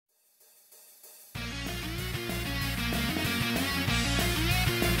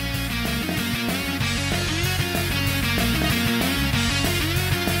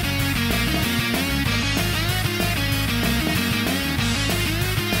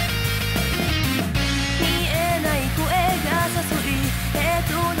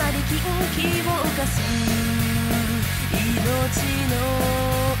す命の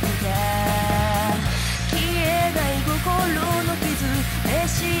歌消えない心の傷メ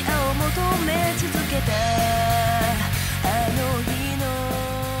シアを求め続けたあの日の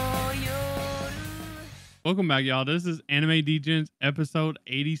夜 Welcome back, y'all. This is Anime Degens episode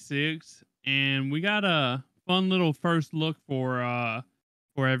 86, and we got a fun little first look for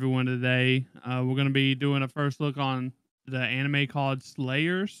everyone today. We're gonna be doing a first look on the anime called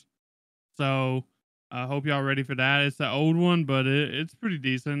Slayers. So I hope y'all ready for that. It's an old one, but it's pretty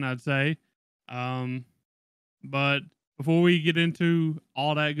decent, I'd say. But before we get into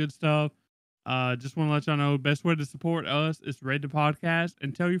all that good stuff, just want to let y'all know the best way to support us is rate the podcast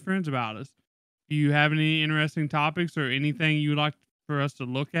and tell your friends about us. If you have any interesting topics or anything you'd like for us to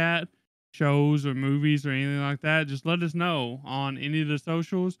look at, shows or movies or anything like that, just let us know on any of the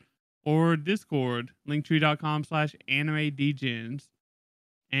socials or Discord, linktree.com/animedegens.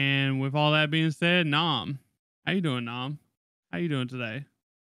 And with all that being said, Nam, how you doing, Nam? How you doing today?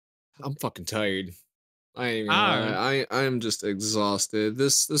 I'm fucking tired. I ain't gonna Tired? lie. I'm just exhausted.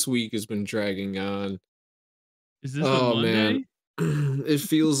 This week has been dragging on. Is this a Oh man. Monday? It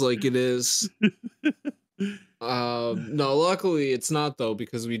feels like it is. No, luckily it's not though,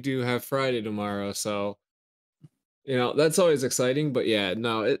 because we do have Friday tomorrow, so that's always exciting. But yeah,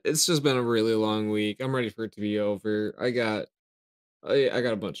 no, it's just been a really long week. I'm ready for it to be over. I got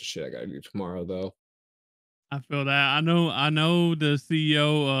a bunch of shit I gotta do tomorrow though. I feel that. I know the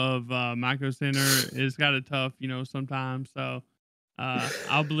CEO of Micro Center is got it tough, sometimes. So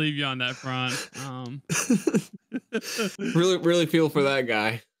I'll believe you on that front. Really feel for that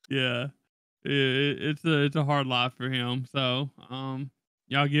guy. Yeah. It's a hard life for him. So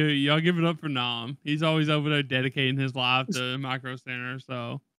y'all give it up for Nam. He's always over there dedicating his life to Micro Center.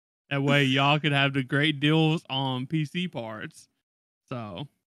 So that way y'all could have the great deals on PC parts. So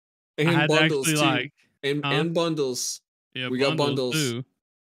I And had to bundles actually too. huh? And bundles. Yeah, We got bundles. too. I was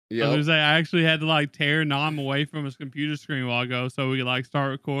Yep. gonna say I actually had to tear Nam away from his computer screen a while ago so we could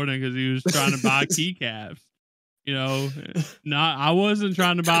start recording because he was trying to buy keycaps. Not I wasn't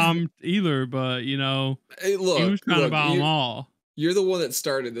trying to buy them either, but Hey, he was trying to buy them all. You're the one that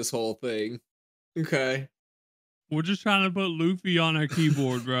started this whole thing. Okay. We're just trying to put Luffy on our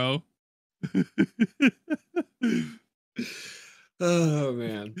keyboard, bro. Oh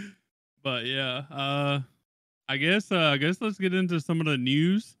man. But yeah, I guess let's get into some of the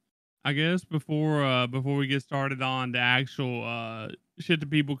news. I guess before we get started on the actual shit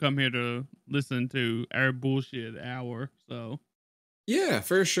that people come here to listen to, our bullshit hour. So Yeah,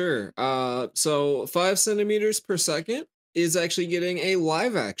 for sure. So 5 centimeters per second is actually getting a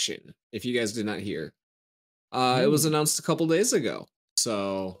live action, if you guys did not hear. It was Ooh. announced a couple days ago.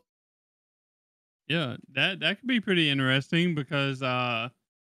 So Yeah, that could be pretty interesting because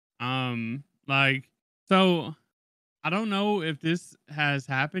like so I don't know if this has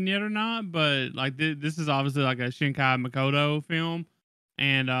happened yet or not, but this is obviously like a Shinkai Makoto film,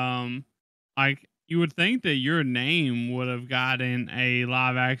 and you would think that your name would have gotten a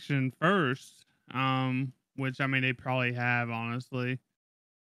live action first, which I mean they probably have honestly.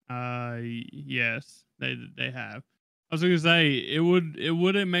 Yes, they have. I was gonna say it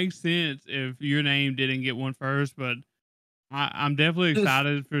wouldn't make sense if your name didn't get one first, but I'm definitely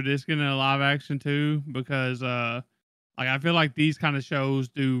excited for this getting a live action too because I feel like these kind of shows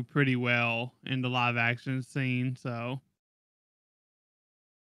do pretty well in the live action scene. So,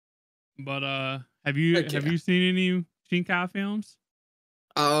 but have you seen any Shinkai films?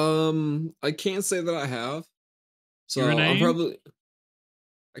 I can't say that I have. So Your name?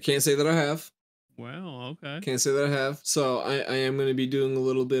 I can't say that I have. Well, okay. Can't say that I have. So I am going to be doing a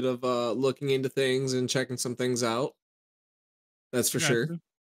little bit of looking into things and checking some things out. That's for sure. Gotcha.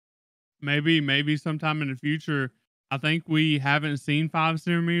 Maybe sometime in the future. I think we haven't seen 5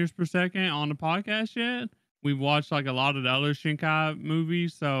 centimeters per second on the podcast yet. We've watched a lot of the other Shinkai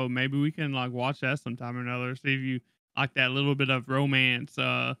movies, so maybe we can watch that sometime or another. See if you like that little bit of romance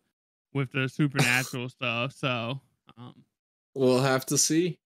with the supernatural stuff. So we'll have to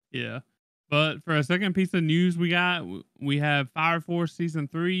see. Yeah. But for a second piece of news we have Fire Force season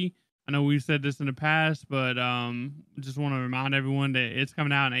 3. I know we've said this in the past, but just want to remind everyone that it's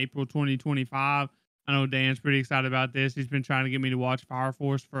coming out in April 2025. I know Dan's pretty excited about this. He's been trying to get me to watch Fire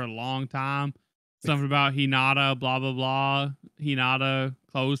Force for a long time. Something about Hinata, blah blah blah. Hinata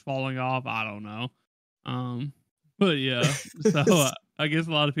clothes falling off. I don't know. But yeah. So I guess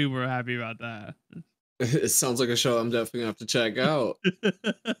a lot of people are happy about that. It sounds like a show I'm definitely gonna have to check out.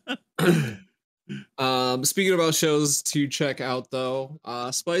 Speaking about shows to check out though,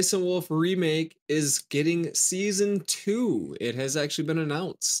 Spice and Wolf remake is getting season 2. It has actually been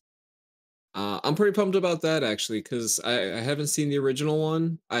announced. I'm pretty pumped about that actually because I haven't seen the original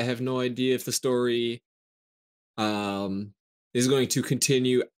one. I have no idea if the story um is going to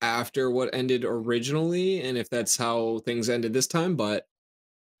continue after what ended originally and if that's how things ended this time, but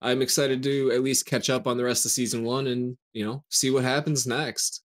I'm excited to at least catch up on the rest of season 1 and, see what happens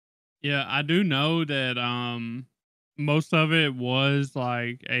next. Yeah, I do know that most of it was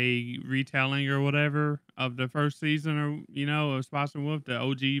like a retelling or whatever of the first season, or of Spice and Wolf, the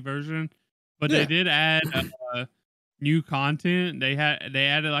OG version. But they Yeah. did add new content. They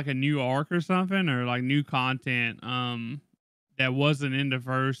added like a new arc or something, or like new content that wasn't in the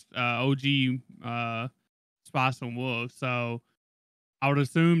first OG Spice and Wolf. So I would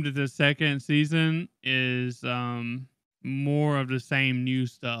assume that the second season is more of the same new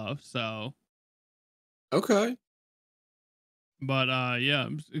stuff. So, Okay. but yeah,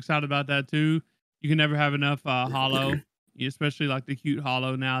 I'm excited about that too. You can never have enough hollow, especially like the cute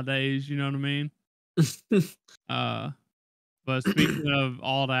hollow nowadays. You know what I mean? Uh, but speaking of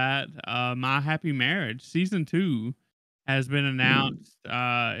all that, My Happy Marriage season 2 has been announced.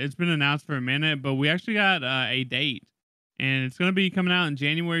 It's been announced for a minute, but we actually got a date, and it's going to be coming out in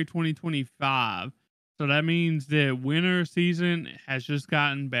January 2025. So that means that winter season has just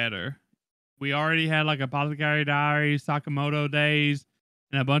gotten better. We already had like Apothecary Diaries, Sakamoto Days,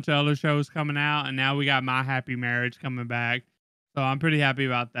 and a bunch of other shows coming out, and now we got My Happy Marriage coming back. So I'm pretty happy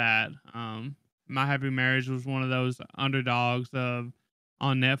about that. My Happy Marriage was one of those underdogs of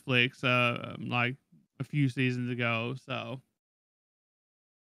on Netflix, like a few seasons ago. So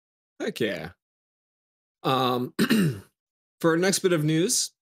Heck yeah. Um, for our next bit of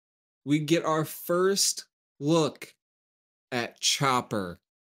news, we get our first look at Chopper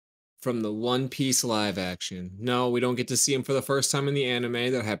from the One Piece live action. No, we don't get to see him for the first time in the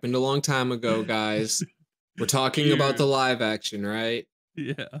anime. That happened a long time ago, guys. We're talking about the years, live action, right?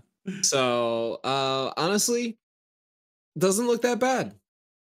 yeah, So, honestly, doesn't look that bad.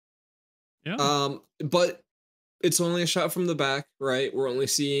 yeah. But it's only a shot from the back, right? We're only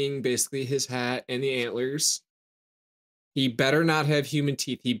seeing basically his hat and the antlers. He better not have human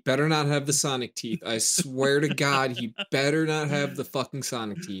teeth. He better not have the Sonic teeth. I swear to God, he better not have the fucking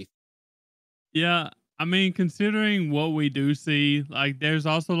Sonic teeth. Yeah, I mean, considering what we do see, like, there's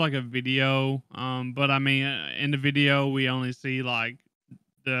also like a video, but I mean, in the video we only see like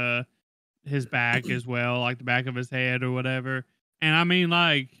the his back as well, like the back of his head or whatever. And I mean,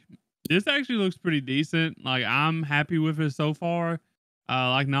 like, this actually looks pretty decent. Like, I'm happy with it so far.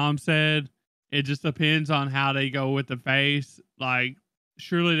 Like Nam said, it just depends on how they go with the face. Like,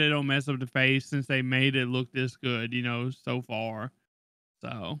 surely they don't mess up the face since they made it look this good, so far.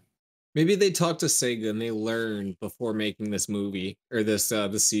 So Maybe they talked to Sega and they learned before making this movie or this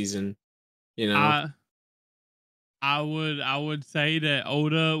season, you know? I I would say that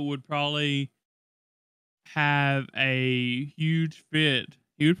Oda would probably have a huge fit.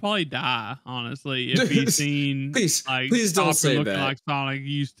 He would probably die, honestly, if he's seen like Please don't Chopper say looking that. like Sonic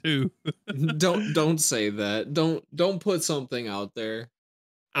used to. Don't say that. Don't put something out there.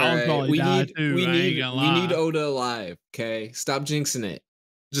 All I would right. probably die too. I ain't gonna We need lie. Oda alive, okay? Stop jinxing it.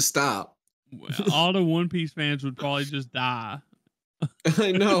 Just stop. All the One Piece fans would probably just die.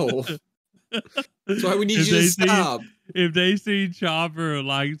 I know. That's why we need if you to they see stop. if they see Chopper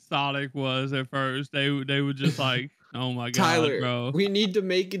like Sonic was at first, they would just like, oh my god, Tyler, bro, we need to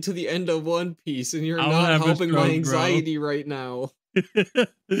make it to the end of One Piece and you're I would not have a helping my stroke, bro. anxiety right now.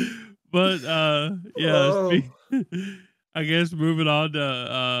 But yeah, Oh. I guess moving on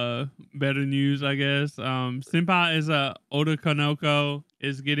to better news, I guess. Senpai is Oda Kanoko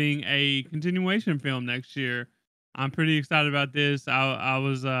is getting a continuation film next year. I'm pretty excited about this.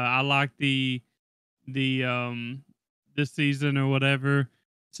 I like the this season or whatever.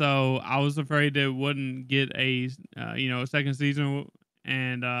 So I was afraid that it wouldn't get a a second season,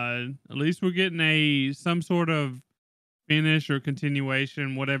 and at least we're getting a some sort of finish or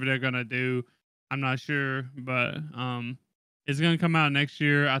continuation, whatever they're gonna do. I'm not sure, but it's gonna come out next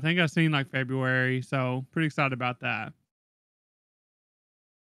year. I think I've seen like February, so pretty excited about that.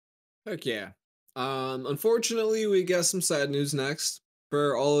 Heck yeah. Unfortunately, we got some sad news next.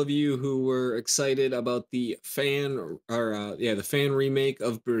 For all of you who were excited about the the fan remake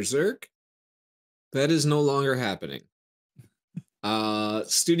of Berserk, that is no longer happening.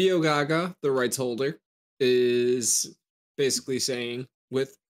 Studio Gaga, the rights holder, is basically saying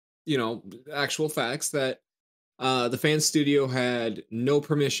with actual facts that the fan studio had no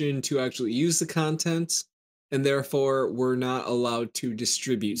permission to actually use the content and therefore were not allowed to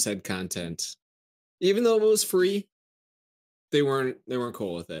distribute said content. Even though it was free, they weren't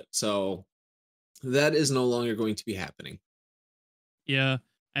cool with it. So that is no longer going to be happening. Yeah.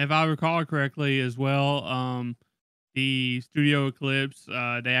 if I recall correctly as well, the Studio Eclipse,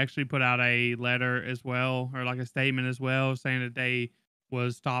 they actually put out a letter as well, or like a statement as well, saying that they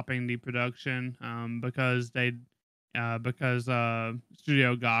was stopping the production because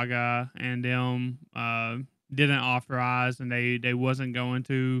Studio Gaga and them didn't authorize and they wasn't going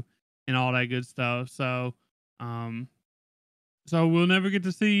to and all that good stuff. Um so we'll never get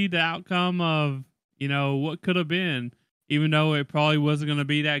to see the outcome of, what could have been, even though it probably wasn't going to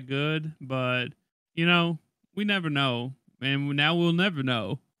be that good. But, you know, we never know. And now we'll never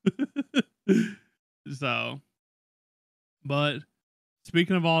know. so, but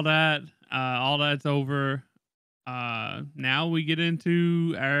speaking of all that's over. Now we get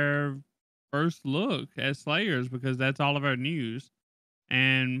into our first look at Slayers because that's all of our news.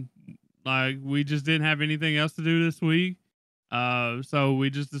 And like we just didn't have anything else to do this week. So we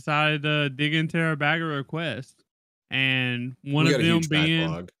just decided to dig into our bag of requests. And one We of got a them huge being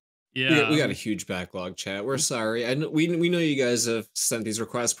backlog. We yeah, got a huge backlog, chat. We're sorry. I know, we know you guys have sent these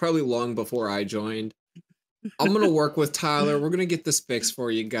requests probably long before I joined. I'm gonna work with Tyler. We're gonna get this fixed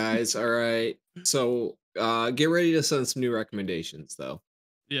for you guys. All right. So get ready to send some new recommendations, though.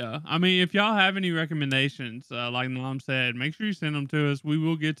 yeah. I mean, if y'all have any recommendations, like Mom said, make sure you send them to us. We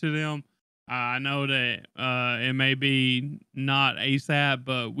will get to them. I know that it may be not ASAP,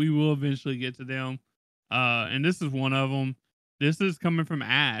 but we will eventually get to them. And this is one of them. This is coming from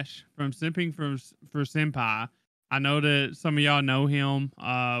Ash from Simping for Senpai. I know that some of y'all know him.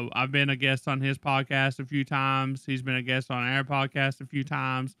 I've been a guest on his podcast a few times. He's been a guest on our podcast a few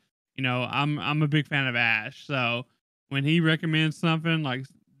times. I'm a big fan of Ash. So when he recommends something like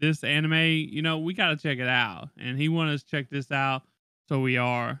this anime, we got to check it out. And he wanted us to check this out. So we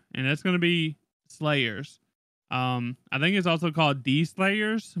are. And that's going to be Slayers. I think it's also called D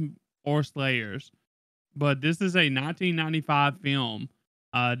Slayers or Slayers. But this is a 1995 film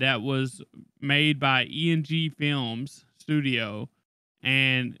that was made by E&G Films Studio.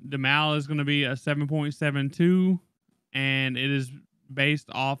 And the MAL is going to be a 7.72. And it is based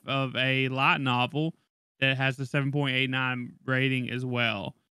off of a light novel that has a 7.89 rating as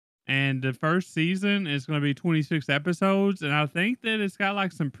well. And the first season is going to be 26 episodes. And I think that it's got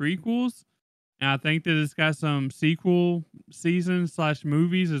like some prequels. And I think that it's got some sequel seasons /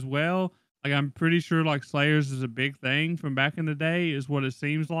 movies as well. Like I'm pretty sure like Slayers is a big thing from back in the day, is what it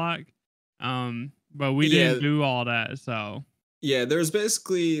seems like. But we Yeah, didn't do all that, so yeah. There's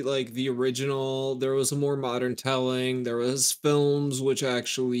basically like the original. There was a more modern telling. There was films which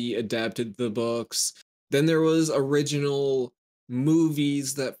actually adapted the books. Then there was original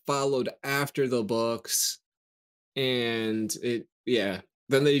movies that followed after the books, and it yeah.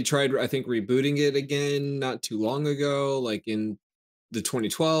 Then they tried, I think, rebooting it again not too long ago, like in the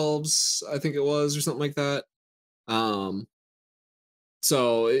 2012s, I think it was, or something like that. Um,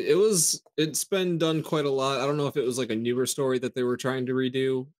 so it's been done quite a lot. I don't know if it was like a newer story that they were trying to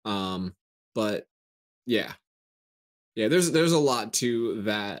redo. But yeah, yeah. There's a lot to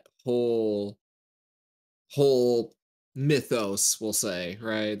that whole mythos, we'll say,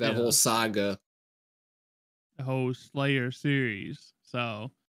 right? That whole yeah, saga. the whole Slayer series.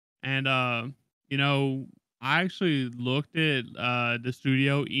 So, and you know, I actually looked at the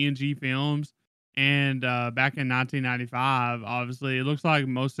studio E&G Films, and back in 1995, obviously, it looks like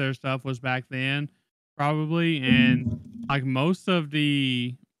most of their stuff was back then, probably, and like most of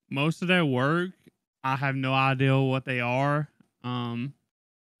their work, I have no idea what they are. Um,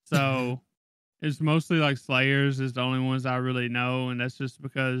 so it's mostly like Slayers is the only ones I really know, and that's just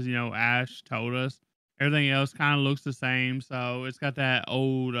because Ash told us. Everything else kind of looks the same, so it's got that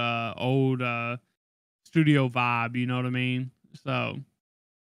old studio vibe. You know what I mean? So, um,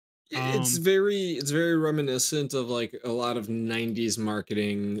 It's very reminiscent of like a lot of 90s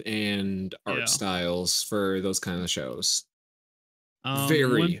marketing and art yeah. styles for those kind of shows. One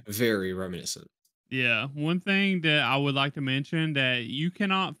Very, very reminiscent. Yeah, one thing that I would like to mention that you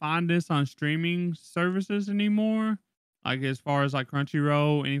cannot find this on streaming services anymore, like as far as like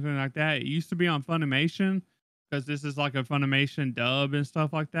Crunchyroll, anything like that. It used to be on Funimation because this is like a Funimation dub and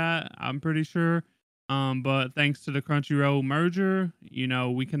stuff like that. I'm pretty sure. But thanks to the Crunchyroll merger,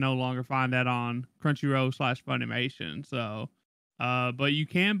 we can no longer find that on Crunchyroll / Funimation. So, but you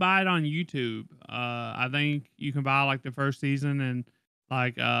can buy it on YouTube. I think you can buy like the first season and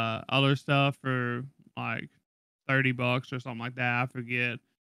like other stuff for like $30 or something like that. I forget.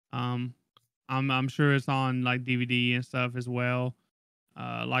 Um I'm sure it's on like DVD and stuff as well.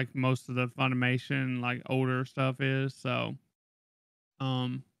 Like most of the Funimation like older stuff is. So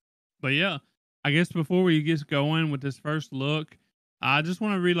um but yeah, I guess before we get going with this first look, I just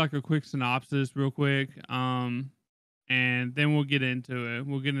want to read like a quick synopsis real quick. and then we'll get into it.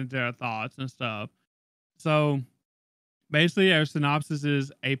 We'll get into our thoughts and stuff. So basically, our synopsis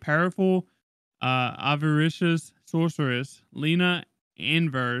is a powerful, avaricious sorceress, Lena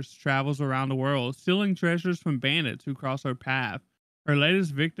Inverse, travels around the world, stealing treasures from bandits who cross her path. Her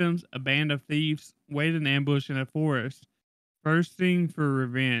latest victims, a band of thieves, wait in ambush in a forest, thirsting for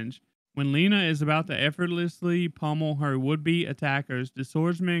revenge. When Lena is about to effortlessly pummel her would-be attackers, the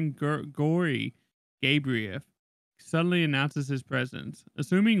swordsman Gory Gabriel suddenly announces his presence.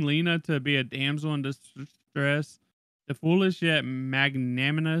 Assuming Lena to be a damsel in distress, the foolish yet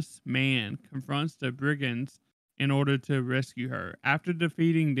magnanimous man confronts the brigands in order to rescue her. After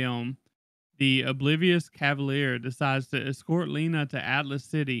defeating them, the oblivious cavalier decides to escort Lena to Atlas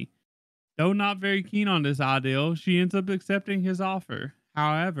City. Though not very keen on this ideal, she ends up accepting his offer.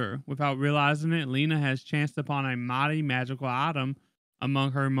 However, without realizing it, Lena has chanced upon a mighty magical item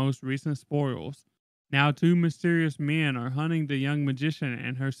among her most recent spoils. Now, two mysterious men are hunting the young magician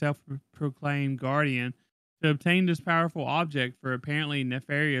and her self proclaimed guardian to obtain this powerful object for apparently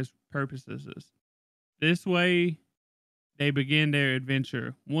nefarious purposes. This way, they begin their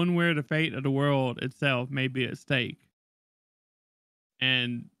adventure, one where the fate of the world itself may be at stake.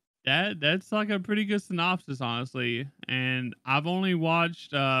 And that's like a pretty good synopsis, honestly. And I've only watched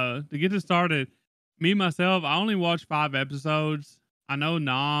to get this started, me myself, I only watched 5 episodes. I know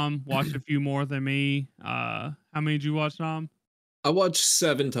Nam watched a few more than me. How many did you watch, Nam? I watched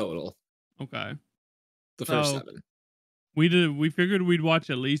 7 total. Okay. The first 7. We figured we'd watch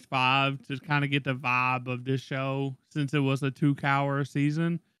at least 5 to kind of get the vibe of this show since it was a 2-hour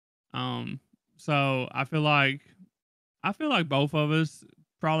season. So I feel like both of us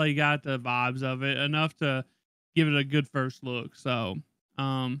probably got the vibes of it enough to give it a good first look. So,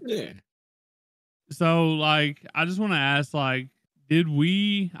 Yeah. So like, I just want to ask, like,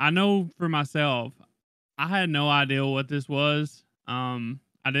 I know for myself, I had no idea what this was. I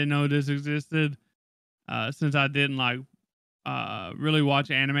didn't know this existed, since I didn't like, really watch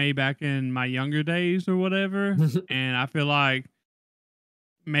anime back in my younger days or whatever. And I feel like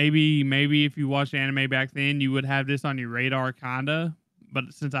maybe if you watched anime back then, you would have this on your radar, kinda.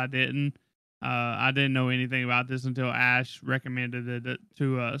 But since I didn't know anything about this until Ash recommended it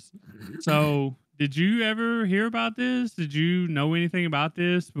to us. So, did you ever hear about this? Did you know anything about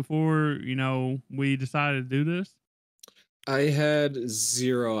this before we decided to do this? I had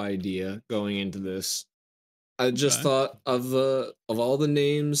 0 idea going into this. I just Okay. thought of all the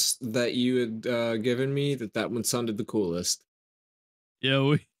names that you had given me, that one sounded the coolest.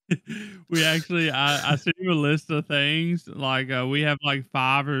 Yeah, we actually I sent you a list of things like we have like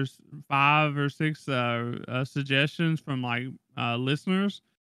 5 or 6 suggestions from like listeners,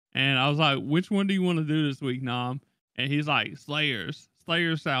 and I was like, which one do you want to do this week, Nom? And he's like, Slayers.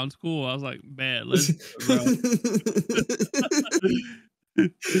 Slayers sounds cool. I was like, bet, let's do it, bro.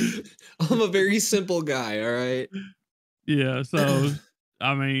 I'm a very simple guy, all right? Yeah, so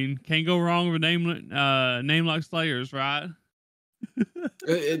I mean, can't go wrong with a name like Slayers, right?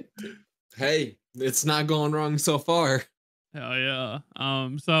 Hey, it's not going wrong so far. Hell yeah.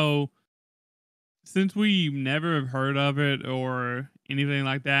 So since we never have heard of it or anything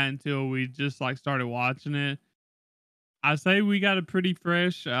like that until we just like started watching it, I say we got a pretty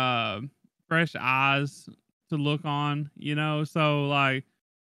fresh eyes to look on. So like,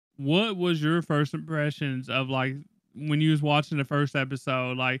 what was your first impressions of like when you was watching the first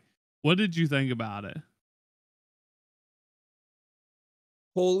episode? Like, what did you think about it?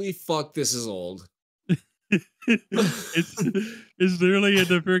 Holy fuck, this is old. it's it's literally in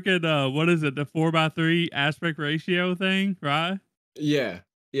the freaking what is it, the 4:3 aspect ratio thing, right? Yeah.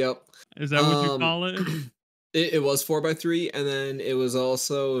 Yep. Is that what you call it? It was 4:3, and then it was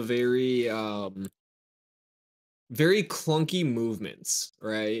also very clunky movements,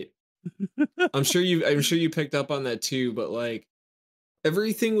 right? I'm sure you picked up on that too, but like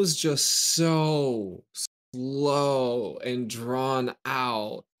everything was just so slow and drawn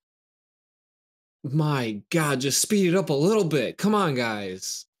out. My god, just speed it up a little bit. Come on,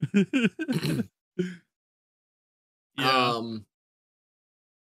 guys. Yeah.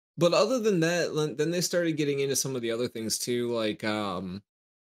 But other than that, then they started getting into some of the other things too, like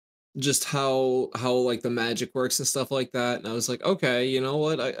just how like the magic works and stuff like that. And I was like, okay, you know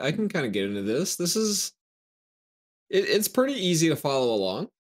what? I can kind of get into this. It's pretty easy to follow along,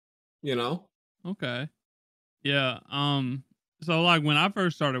 you know? Okay. Yeah. So like when I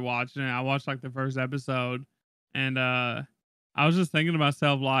first started watching it, I watched like the first episode, and I was just thinking to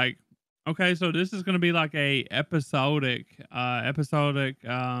myself like, okay, so this is gonna be like a episodic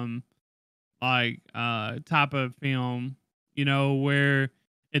like type of film, where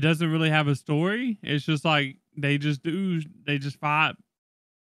it doesn't really have a story. It's just like they just fight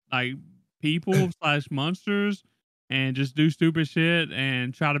like people slash monsters and just do stupid shit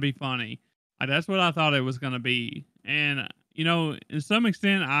and try to be funny. Like that's what I thought it was gonna be. And you know, in some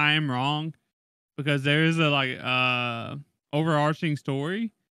extent I am wrong because there is a overarching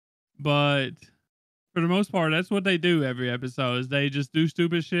story, but for the most part that's what they do every episode is they just do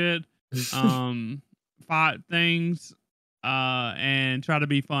stupid shit, um fight things, and try to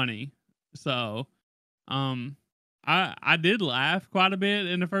be funny. So um, I did laugh quite a bit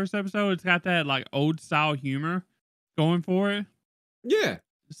in the first episode. It's got that like old style humor going for it. Yeah.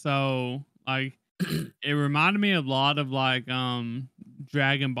 So like it reminded me a lot of like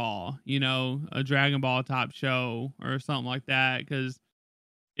Dragon Ball, you know, a Dragon Ball type show or something like that because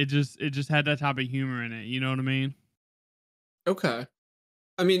it just had that type of humor in it. You know what I mean? Okay.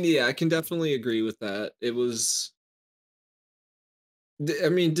 I mean, yeah, I can definitely agree with that. It was I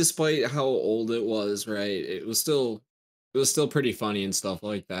mean, despite how old it was, right? It was still pretty funny and stuff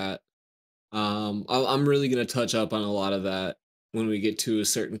like that. I'm really gonna touch up on a lot of that when we get to a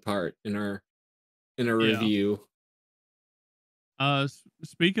certain part in our Yeah. review.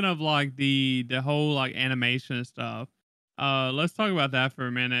 Speaking of like the whole like animation and stuff, let's talk about that for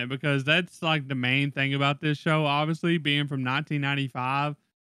a minute because that's like the main thing about this show. Obviously, being from 1995,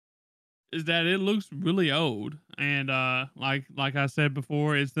 is that it looks really old, and like I said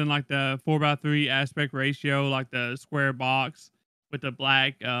before, it's in like the 4:3 aspect ratio, like the square box with the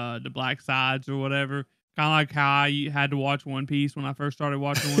black sides or whatever. Kind of like how I had to watch One Piece when I first started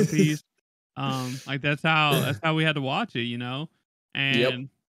watching One Piece. Like that's how we had to watch it, you know? Yep. And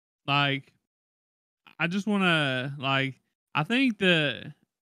like I just wanna like I think the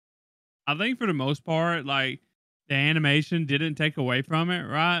I think for the most part, like the animation didn't take away from it,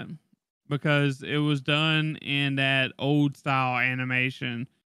 right? Because it was done in that old style animation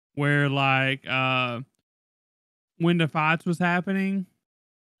where like when the fights was happening,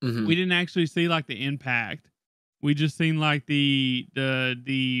 we Mhm. didn't actually see like the impact. We just seen like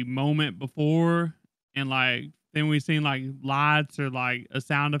the moment before, and like then we seen like lights or like a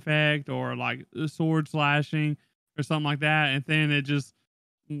sound effect or like a sword slashing or something like that, and then it just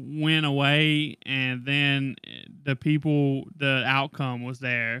went away, and then the outcome was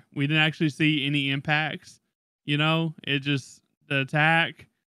there. We didn't actually see any impacts, you know? It just the attack,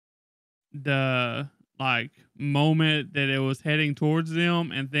 the like moment that it was heading towards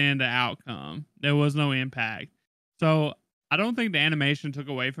them, and then the outcome. There was no impact. So I don't think the animation took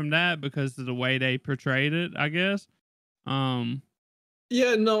away from that because of the way they portrayed it, I guess. Um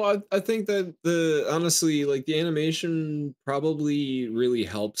Yeah, no, I think that the honestly, like the animation probably really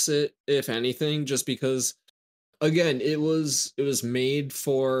helps it, if anything, just because again, it was made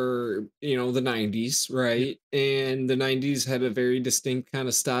for, you know, the 90s, yeah, right? And the 90s had a very distinct kind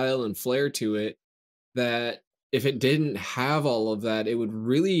of style and flair to it that if it didn't have all of that, it would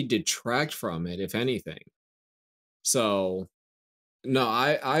really detract from it, if anything. So, no,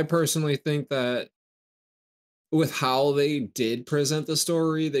 I personally think that with how they did present the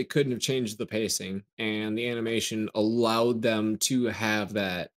story, they couldn't have changed the pacing, and the animation allowed them to have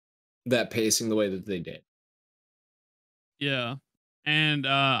that pacing the way that they did. yeah. And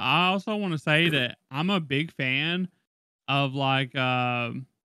I also want to say that I'm a big fan of like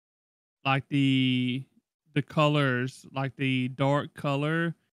the colors, like the dark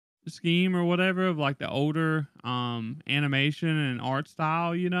color scheme or whatever of like the older animation and art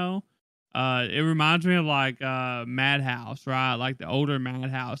style, you know. It reminds me of like Madhouse, right? Like the older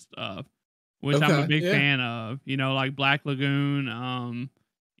Madhouse stuff, which I'm a Okay, big yeah. fan of, you know, like Black Lagoon,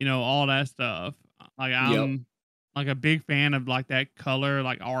 you know, all that stuff. Like Yep. I'm like a big fan of like that color,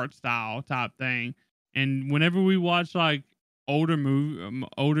 like art style type thing. And whenever we watch like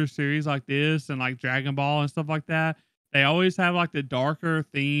older series like this and like Dragon Ball and stuff like that, they always have like the darker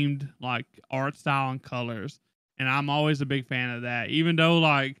themed like art style and colors. And I'm always a big fan of that. Even though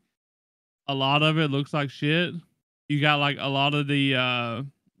like a lot of it looks like shit, you got like a lot of the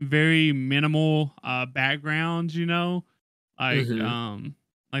very minimal backgrounds, you know? Like Mhm.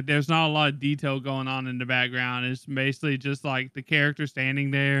 like there's not a lot of detail going on in the background. It's basically just like the character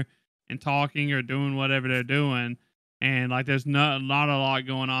standing there and talking or doing whatever they're doing. And like there's not a lot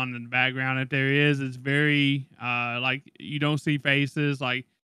going on in the background. If there is, it's very like you don't see faces, like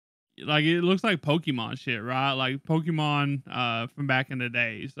it looks like Pokemon shit, right? Like Pokemon from back in the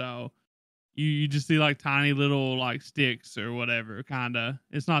day. So you just see like tiny little like sticks or whatever, kinda.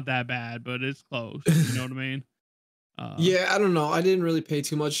 It's not that bad, but it's close. You know what I mean? Uh Yeah, I don't know. I didn't really pay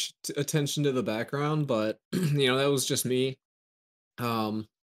too much attention to the background, but you know, that was just me. Um,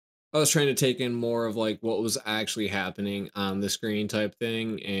 I was trying to take in more of like what was actually happening on the screen type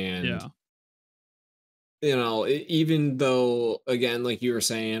thing, and yeah. even though, again, like you were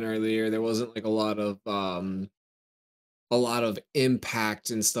saying earlier, there wasn't like a lot of impact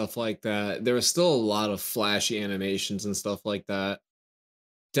and stuff like that. There was still a lot of flashy animations and stuff like that.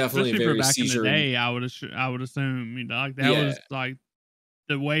 Definitely Especially for very back in the seizure and day, I would assume, like, that yeah. was, like,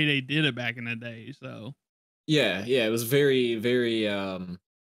 the way they did it back in the day, so Yeah, yeah, it was very, very,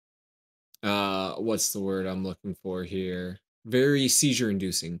 what's the word I'm looking for here? Very seizure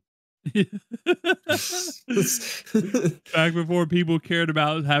inducing. back before people cared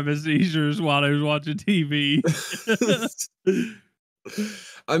about having seizures while they was watching TV.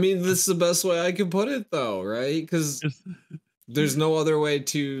 I mean, this is the best way I can put it though, right? Because It's there's no other way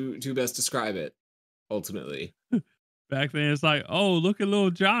to best describe it, ultimately. back then, it's like, "Oh, look at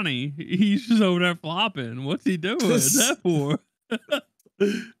little Johnny. He's just over there flopping. What's he doing that for?"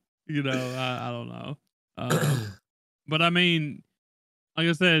 I don't know. But I mean, like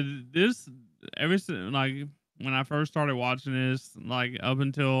I said, this ever since like when I first started watching this, like up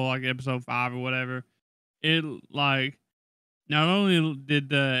until like episode 5 or whatever, it like not only did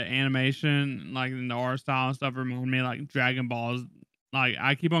the animation like in the art style and stuff remind me of, like Dragon Balls. Like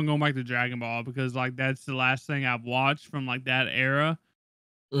I keep on going back to Dragon Ball because like that's the last thing I've watched from like that era,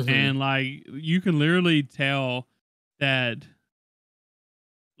 Mhm. and like you can literally tell that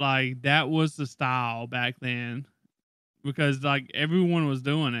like that was the style back then because like everyone was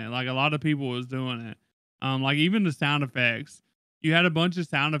doing it. Like a lot of people was doing it. Like even the sound effects. You had a bunch of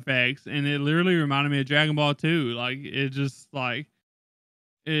sound effects, and it literally reminded me of Dragon Ball 2. Like it just like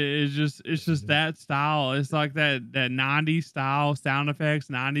it's just that style. It's like that 90s style sound effects,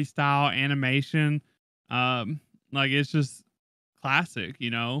 90s style animation. Um, like it's just classic,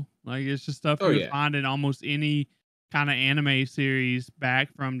 you know? Like it's just stuff Oh, you would yeah. find in almost any kind of anime series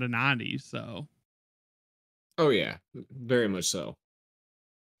back from the 90s. So, Oh, yeah. Very much so.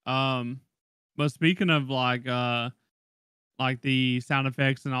 um, but speaking of like the sound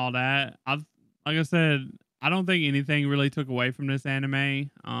effects and all that, like I said, I don't think anything really took away from this anime.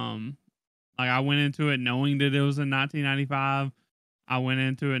 Like I went into it knowing that it was in 1995. I went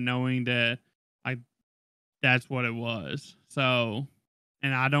into it knowing that like that's what it was. So,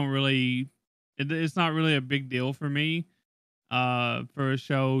 and I don't really, it's not really a big deal for me, for a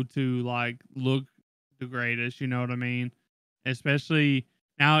show to like look the greatest. You know what I mean? Especially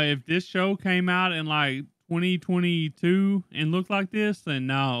now, if this show came out in like 2022 and looked like this, then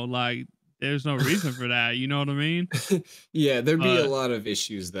no, like there's no reason for that. You know what I mean? Yeah, there'd be a But lot of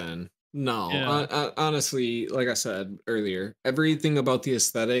issues then. No, yeah, honestly, like I said earlier, everything about the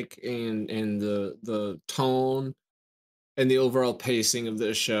aesthetic and the tone and the overall pacing of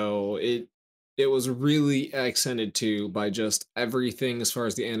the show, it was really accented too by just everything as far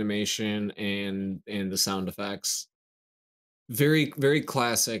as the animation and the sound effects. Very, very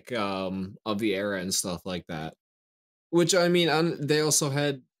classic of the era and stuff like that. Which I mean, they also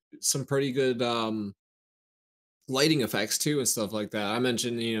had some pretty good lighting effects too and stuff like that. I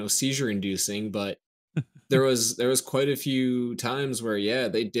mentioned, seizure inducing, but there was quite a few times where yeah,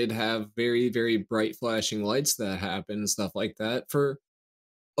 they did have very, very bright flashing lights that happen and stuff like that for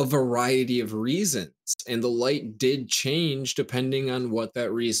a variety of reasons. And the light did change depending on what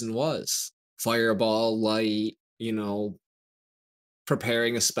that reason was. Fireball light,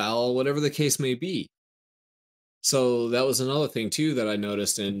 preparing a spell, whatever the case may be. So that was another thing too that I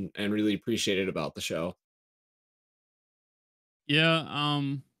noticed and really appreciated about the show. yeah.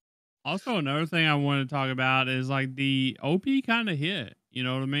 Also, another thing I want to talk about is like the OP kind of hit. You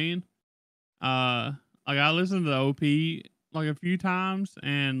know what I mean? Uh, like I listened to the OP like a few times,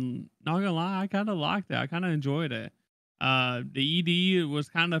 and not gonna lie, I kind of liked it. I kind of enjoyed it. The ED was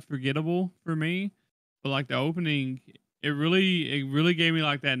kind of forgettable for me, but like the opening, it really gave me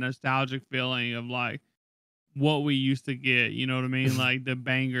like that nostalgic feeling of like what we used to get. You know what I mean? Like the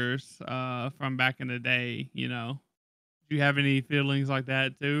bangers from back in the day. You know. Do you have any feelings like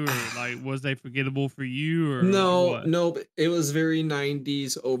that too, or like was they forgettable for you, or like No, what? no, but it was very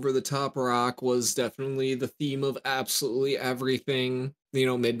 90s. Over the top rock was definitely the theme of absolutely everything,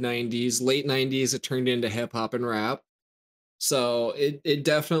 mid 90s, late 90s, it turned into hip hop and rap. So it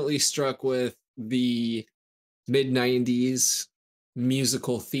definitely struck with the mid 90s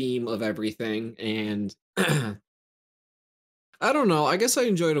musical theme of everything. And I don't know, I guess I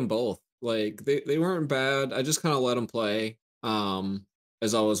enjoyed them both. Like they weren't bad. I just kind of let them play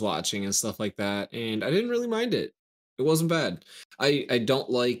as I was watching and stuff like that, and I didn't really mind it. It wasn't bad. I don't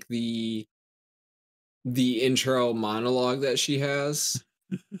like the intro monologue that she has.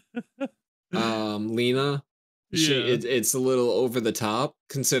 Lena, Yeah. it's a little over the top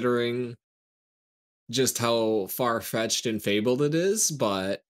considering just how far-fetched and fabled it is,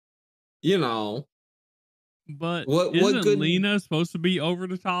 but you know, But What isn't good? Lena supposed to be over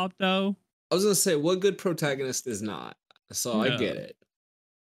the top though? I was gonna say what good protagonist is not. So I Yeah. get it.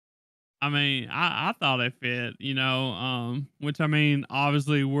 I mean, I thought it fit, which I mean,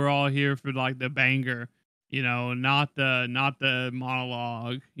 obviously we're all here for like the banger, not the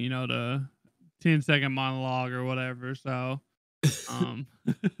monologue, the 10-second monologue or whatever. So, um,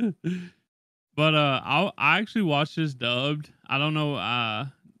 but I actually watched this dubbed. I don't know.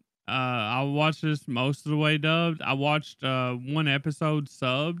 I watched this most of the way dubbed. I watched one episode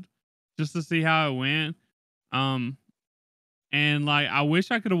subbed just to see how it went. Um, and like I wish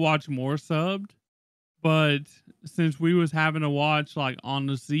I could have watched more subbed, but since we was having to watch like on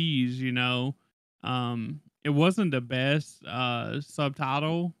the seas, it wasn't the best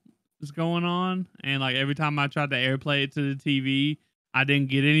subtitle was going on, and like every time I tried to airplay it to the TV, I didn't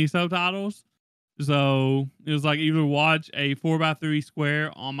get any subtitles. So it was like either watch a 4:3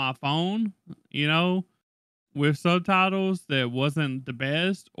 square on my phone, you know, with subtitles that wasn't the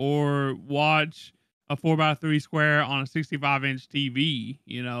best, or watch a 4:3 square on a 65-inch TV,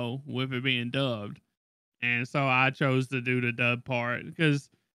 with it being dubbed. And so I chose to do the dub part because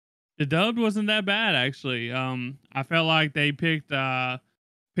the dubbed wasn't that bad actually. I felt like they picked a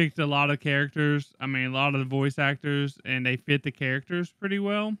lot of characters. I mean, a lot of the voice actors, and they fit the characters pretty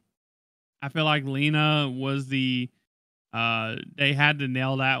well. I feel like Lena was they had to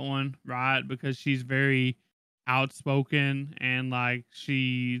nail that one right because she's very outspoken and like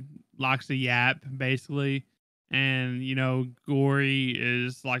she likes to yap basically. And Gory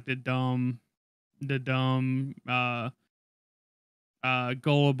is like the dumb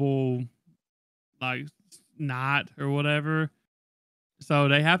gullible like knot or whatever. So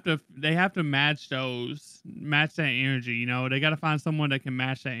they have to match that energy, They got to find someone that can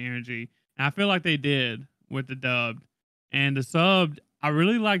match that energy. And I feel like they did with the dubbed. And the subbed, I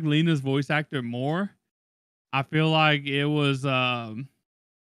really like Lena's voice actor more. I feel like like,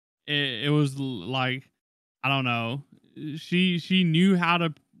 I don't know. She knew how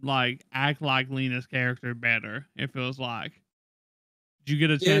to like act like Lena's character better. It feels like. Did you get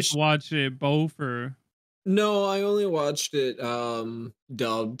a Yeah, chance to watch it both or? no, I only watched it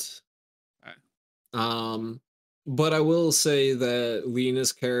dubbed. uh, Um but I will say that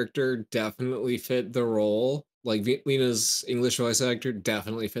Lena's character definitely fit the role. Like Lena's English voice actor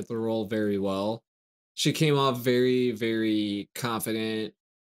definitely fit the role very well. She came off very, very confident,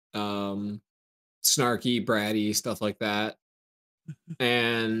 um, snarky, bratty, stuff like that.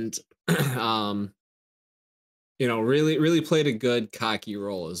 And um, really, really played a good cocky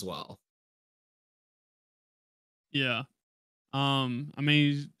role as well. Yeah. I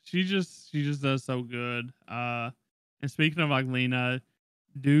mean, she just does so good. And speaking of like Lena,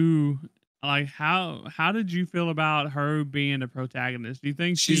 do like how did you feel about her being the protagonist? Do you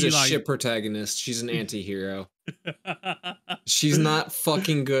think She's a she like shit protagonist. She's an anti-hero. She's not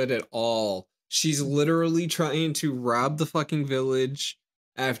fucking good at all. She's literally trying to rob the fucking village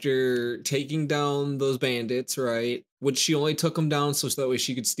after taking down those bandits, right? Which she only took them down so that way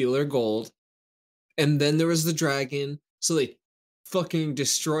she could steal their gold. And then there was the dragon, so they fucking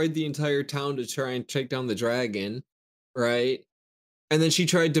destroyed the entire town to try and take down the dragon, right? And then she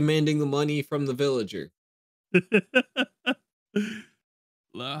tried demanding the money from the villager.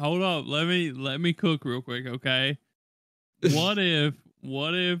 Hold up, let me cook real quick, okay? What if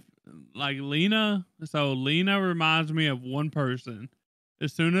like Lena, so Lena reminds me of one person.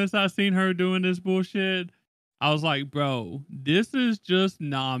 As soon as I seen her doing this bullshit, I was like, bro, this is just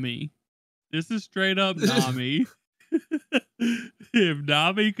Nami. This is straight up Nami. If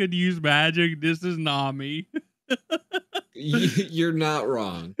Nami could use magic, this is Nami. You're not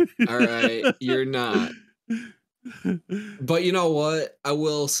wrong. All right, you're not. But you know what? I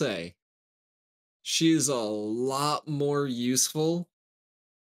will say she's a lot more useful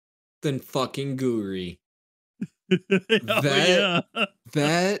than fucking Guri. Oh That yeah.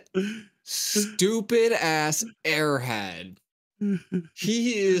 that stupid ass airhead.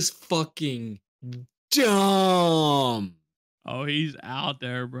 He is fucking dumb. Oh, he's out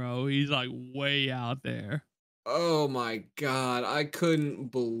there, bro. He's like way out there. Oh my god, I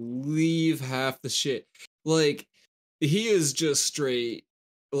couldn't believe half the shit. Like, he is just straight,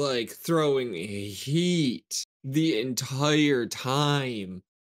 like, throwing heat the entire time.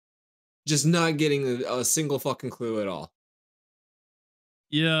 Just not getting a single fucking clue at all.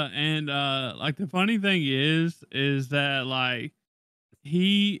 Yeah, and like the funny thing is that like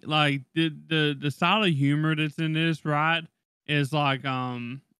he like the style of humor that's in this, right, is like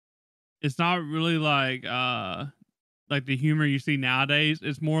it's not really like the humor you see nowadays.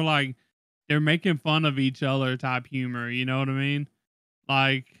 It's more like they're making fun of each other type humor, you know what I mean?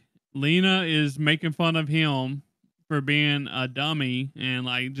 Like Lena is making fun of him for being a dummy and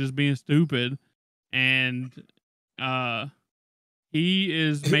like just being stupid, and uh he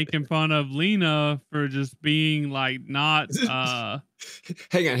is making fun of Lena for just being like not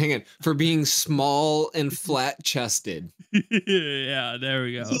Hang on. For being small and flat chested. yeah, there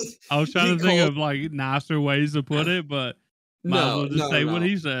we go. I was He trying to think called of like nicer ways to put it, but might as no, well just no, say what no.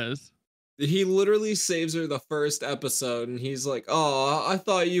 he says. He literally saves her the first episode and he's like, "Oh, I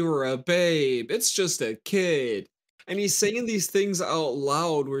thought you were a babe. It's just a kid." And he's saying these things out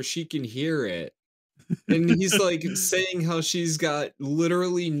loud where she can hear it. And he's like saying how she's got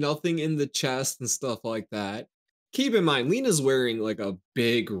literally nothing in the chest and stuff like that. Keep in mind, Lena's wearing like a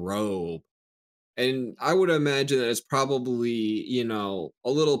big robe. And I would imagine that it's probably, a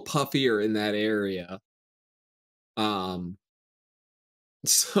little puffier in that area. Um,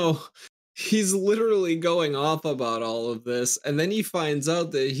 so he's literally going off about all of this, and then he finds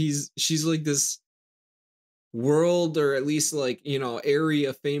out that she's like this world or at least like,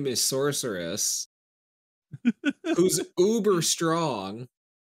 area famous sorceress who's uber strong.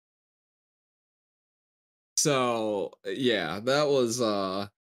 So yeah, that was oh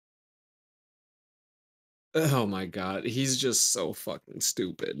my god, he's just so fucking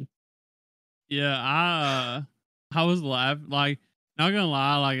stupid. Yeah, I was like not gonna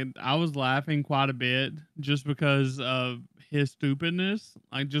lie, like I was laughing quite a bit just because of his stupidness.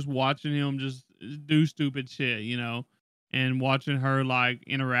 Like just watching him just do stupid shit, and watching her like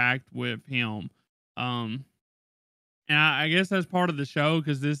interact with him. Um and I guess that's part of the show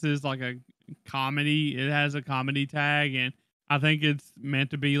because this is like a comedy. It has a comedy tag, and I think it's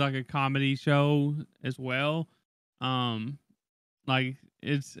meant to be like a comedy show as well. Um, like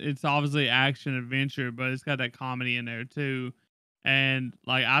it's obviously action adventure, but it's got that comedy in there too. And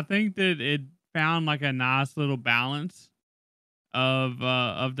like I think that it found like a nice little balance of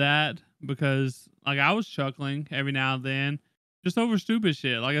that because like I was chuckling every now and then just over stupid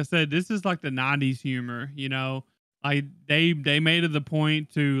shit. Like I said, this is like the 90s humor. Like they made it the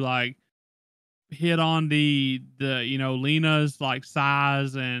point to like hit on the Lena's like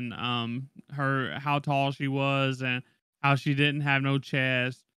size and her how tall she was and how she didn't have no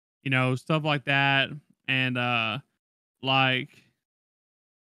chest, stuff like that. And like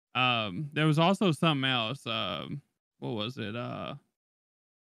there was also something else. What was it? I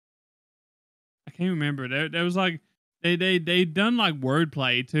can't remember. There was like they done like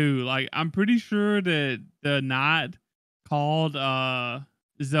wordplay too. Like I'm pretty sure that the knight called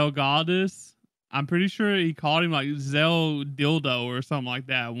Zelgadis. I'm pretty sure he called him like Zel Dildo or something like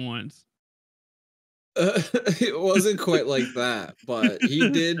that once. It wasn't quite like that, but he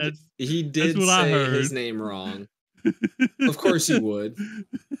did that's he that's did what I say his heard. name wrong. Of course he would.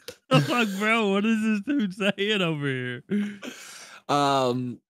 I'm like, bro, what is this dude saying over here?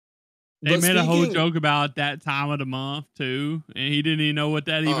 Um, They but made a whole speaking joke about that time of the month too, and he didn't even know what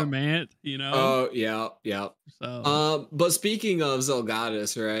that uh even meant. oh yeah, yeah. So But speaking of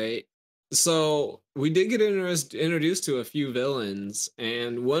Zelgadis, right? So we did get introduced to a few villains,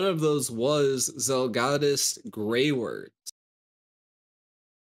 and one of those was Zelgadis Greyward.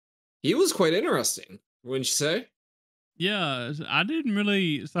 He was quite interesting, wouldn't you say? yeah, I didn't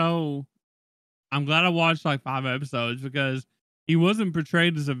really. So I'm glad I watched like 5 episodes because he wasn't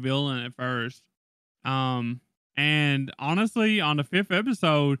portrayed as a villain at first. Um, and honestly, on the fifth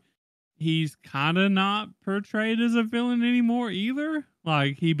episode, he's kind of not portrayed as a villain anymore either.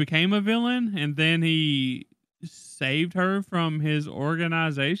 Like he became a villain, and then he saved her from his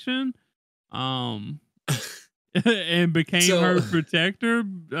organization. Um, and became So her protector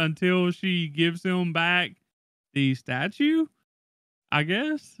until she gives him back the statue. I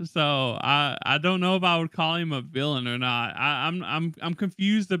guess so. I don't know if I would call him a villain or not. I'm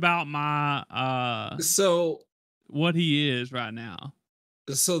confused about my so what he is right now.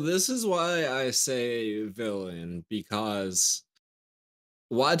 so this is why I say villain, because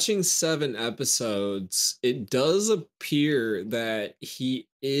watching 7 episodes, it does appear that he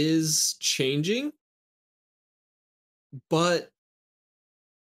is changing, but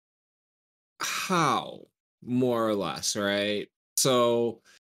how? More or less, right? So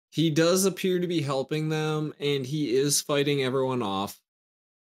he does appear to be helping them and he is fighting everyone off.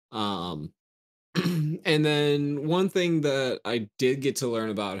 Um and then one thing that I did get to learn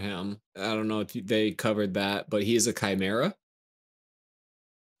about him, I don't know if they covered that, but he is a chimera.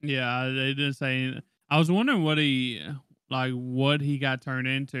 Yeah, they didn't say. I was wondering what he got turned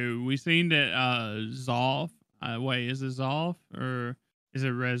into. We seen that Zolf. Wait, is it Zolf or is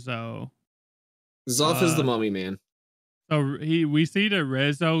it Rezo? Zoff is the Uh, mummy man. so we see that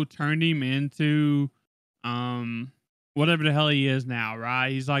Rezo turned him into um whatever the hell he is now, right?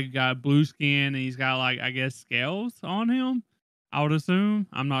 He's like got blue skin and he's got like I guess scales on him. I would assume.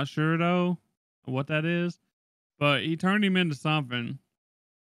 I'm not sure though what that is, but he turned him into something,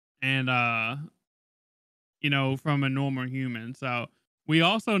 and from a normal human. So we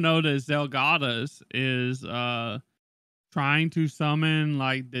also know that Zelgadas is trying to summon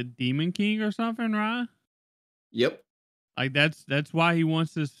like the Demon King or something, right? Yep. Like that's why he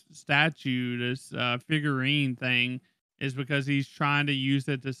wants this statue, this figurine thing, is because he's trying to use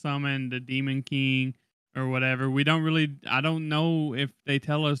it to summon the Demon King or whatever. I don't know if they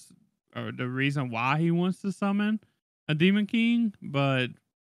tell us or the reason why he wants to summon a Demon King, but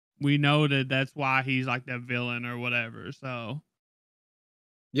we know that that's why he's like the villain or whatever. So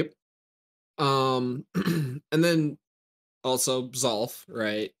Yep. And then also Zolf,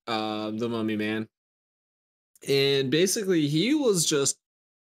 right? The Mummy Man, and basically he was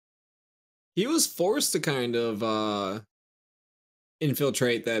forced to kind of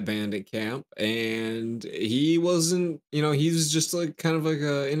infiltrate that bandit camp, and he wasn't, he was just like kind of like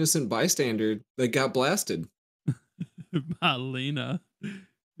a innocent bystander that got blasted. by Lena,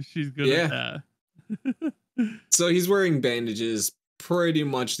 she's good at Yeah. that. So he's wearing bandages pretty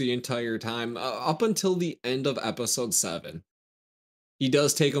much the entire time, up until the end of episode 7. He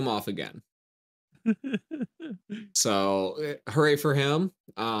does take them off again. So hooray for him.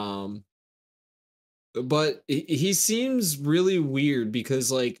 But he seems really weird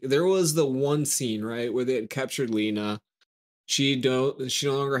because like there was the one scene, right, where they had captured Lena. She no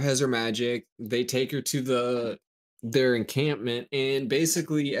longer has her magic. They take her to their encampment, and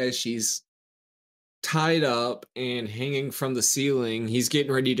basically as she's tied up and hanging from the ceiling, he's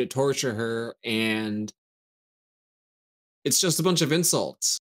getting ready to torture her, and it's just a bunch of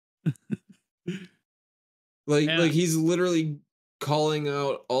insults. Like Yeah, he's literally calling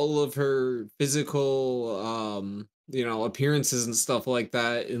out all of her physical appearances and stuff like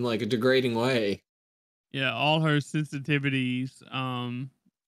that in like a degrading way. yeah, all her sensitivities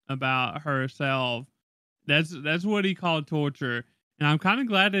about herself. That's what he called torture. And I'm kind of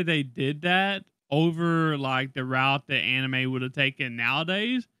glad that they did that over like the route that anime would have taken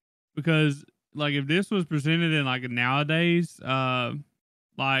nowadays, because like if this was presented in like a nowadays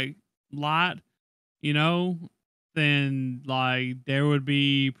like light, you know, then like there would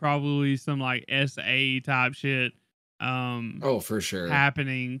be probably some like SA type shit um Oh, for sure.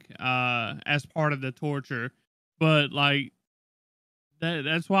 happening as part of the torture. But like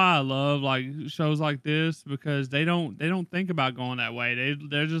that's why I love like shows like this, because they don't think about going that way.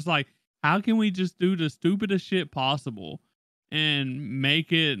 They're just like, how can we just do the stupidest shit possible and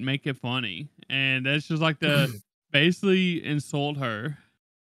make it funny? And that's just like the basically insult her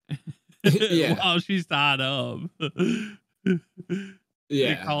Yeah. while she's tied up. They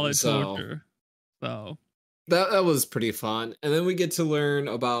Yeah. call it So torture. So that was pretty fun. And then we get to learn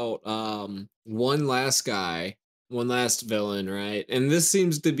about one last guy, one last villain, right? And this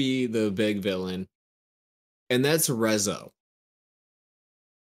seems to be the big villain, and that's Rezo. yeah,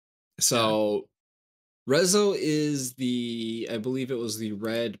 So Rezo is I believe it was the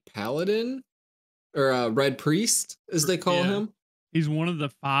Red Paladin, or Red Priest, as they call yeah. him. He's one of the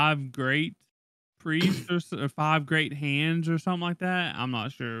five great priests or five great hands or something like that. I'm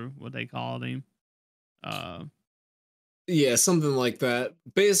not sure what they called him. Uh, Yeah, something like that.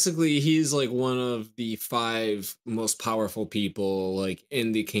 Basically, he's like one of the 5 most powerful people like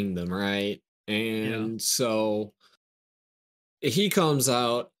in the kingdom, right? yeah, And so he comes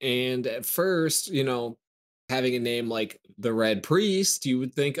out, and at first, having a name like the Red Priest, you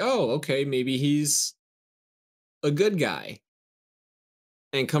would think, "Oh, okay, maybe he's a good guy."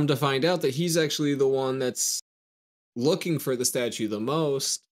 And come to find out that he's actually the one that's looking for the statue the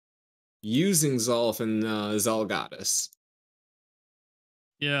most, using Zolf and Zelgatus.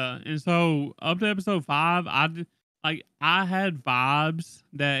 yeah. And so up to episode 5, I had vibes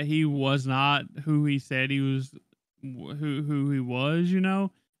that he was not who he said he was, who he was.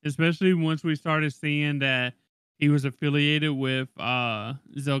 Especially once we started seeing that he was affiliated with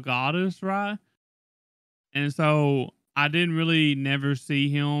Zelgadis, right? And so I didn't really never see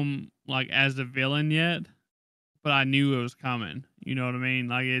him like as a villain yet, but I knew it was coming. You know what I mean?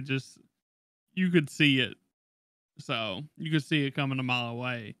 Like it just, you could see it. So you could see it coming a mile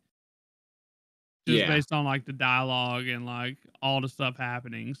away, just Yeah, based on like the dialogue and like all the stuff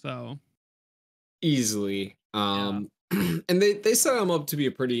happening. So easily. yeah, And they set him up to be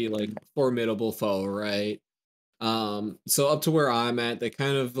a pretty like formidable foe, right? So up to where I'm at, they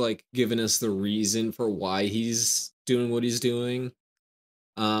kind of like given us the reason for why he's doing what he's doing.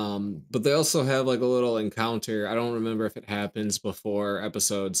 But they also have like a little encounter. I don't remember if it happens before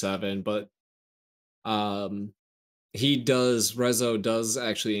episode 7, but um Rezo does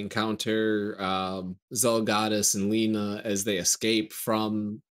actually encounter Zelgadis and Lena as they escape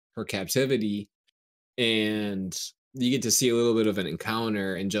from her captivity, and you get to see a little bit of an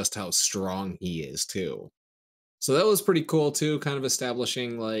encounter and just how strong he is too. So that was pretty cool too, kind of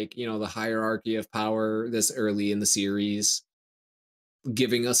establishing like, the hierarchy of power this early in the series,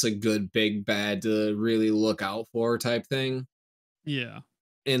 giving us a good big bad to really look out for type thing. Yeah.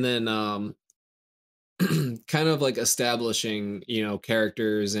 And then kind of like establishing,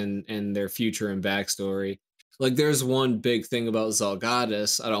 characters and their future and backstory. Like there's one big thing about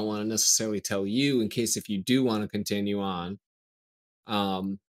Zelgadis I don't want to necessarily tell you in case if you do want to continue on.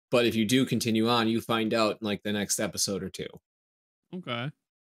 Um, but if you do continue on, you find out in like the next episode or two. Okay.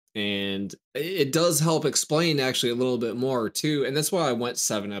 And it does help explain actually a little bit more too. And that's why I went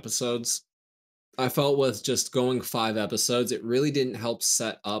 7 episodes. I felt with just going 5 episodes, it really didn't help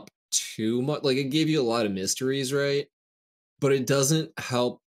set up too much. Like it gave you a lot of mysteries, right? But it doesn't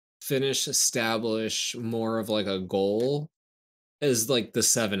help establish more of like a goal as like the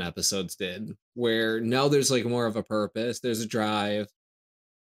 7 episodes did, where now there's like more of a purpose, there's a drive.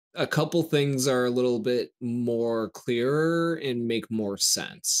 A couple things are a little bit more clearer and make more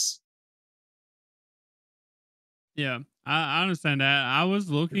sense. Yeah, I understand that. I was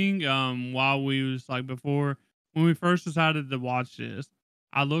looking while we was like before when we first decided to watch this.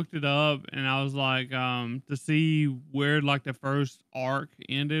 I looked it up and I was like to see where like the first arc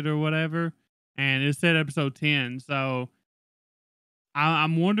ended or whatever, and it said episode 10. So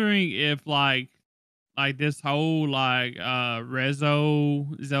I'm wondering if like this whole like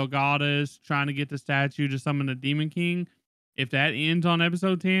Rezo Zelgadas trying to get the statue to summon the Demon King, if that ends on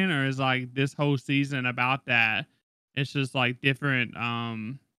episode 10, or is like this whole season about that. It's just like different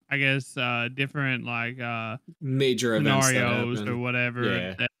I guess different like Major events that scenarios or happen. whatever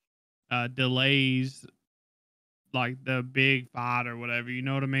Yeah. that delays like the big fight or whatever, you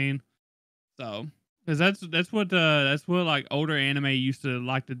know what I mean? So, because that's what like older anime used to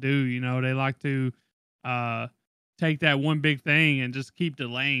like to do. They like to uh take that one big thing and just keep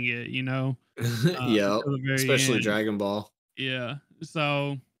delaying it. Yeah, Until the very especially end. Dragon Ball. Yeah.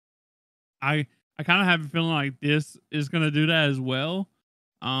 So I I kind of have a feeling like this is gonna do that as well.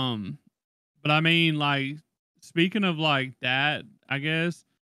 Um, but I mean, like speaking of like that, I guess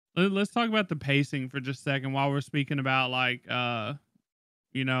let's talk about the pacing for just a second while we're speaking about like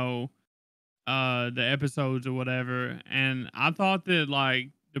you know the episodes or whatever, and I thought that like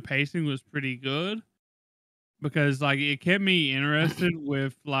the pacing was pretty good because like it kept me interested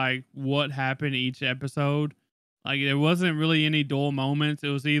with like what happened each episode. Like there wasn't really any dull moments. It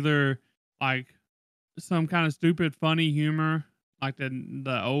was either like some kind of stupid funny humor, like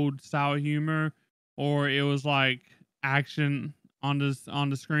the old style humor, or it was like action on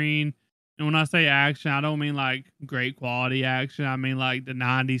the screen. And when I say action, I don't mean like great quality action. I mean like the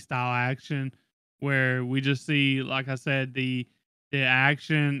 '90s style action where we just see, like I said, the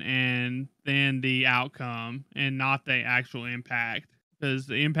action and then the outcome and not the actual impact. Because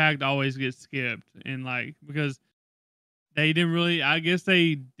the impact always gets skipped and like because they didn't really I guess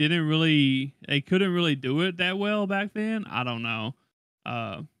they couldn't really do it that well back then. I don't know.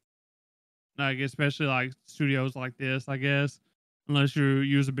 Uh like especially like studios like this, I guess. Unless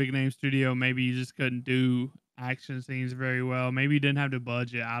you was a big name studio, maybe you just couldn't do action scenes very well. Maybe you didn't have the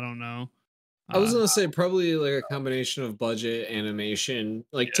budget. I don't know. I was Uh gonna say probably like a combination of budget, animation.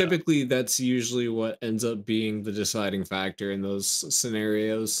 Like yeah. typically that's usually what ends up being the deciding factor in those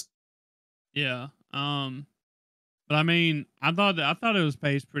scenarios. Yeah. But I mean, I thought it was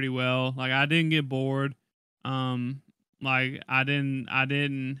paced pretty well. Like I didn't get bored. Um, like I didn't.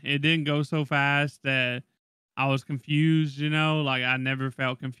 It didn't go so fast that I was confused. Like I never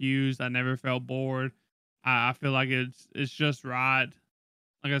felt confused. I never felt bored. I feel like it's just right.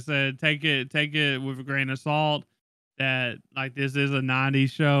 Like I said, take it with a grain of salt. That like this is a '90s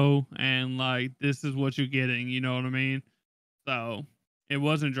show, and like this is what you're getting. You know what I mean? So it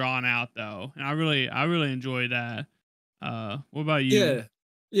wasn't drawn out though, and I really enjoyed that. What about you? Yeah.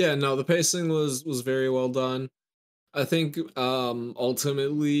 Yeah, no, the pacing was very well done. I think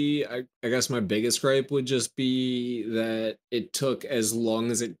ultimately I guess my biggest gripe would just be that it took as long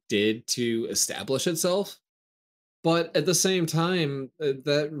as it did to establish itself. But at the same time,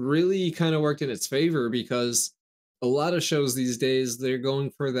 that really kind of worked in its favor because a lot of shows these days they're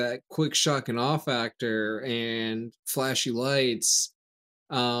going for that quick shock and awe factor and flashy lights,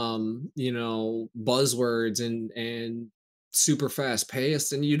 buzzwords and super fast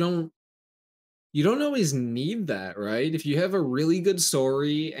paced, and you don't always need that, right? If you have a really good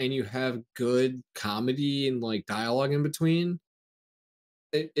story and you have good comedy and like dialogue in between,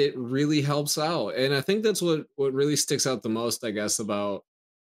 it really helps out, and I think that's what really sticks out the most, I guess, about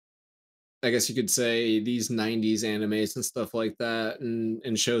I guess you could say these 90s animes and stuff like that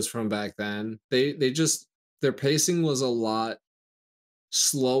and shows from back then. They just their pacing was a lot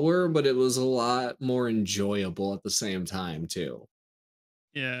slower, but it was a lot more enjoyable at the same time too.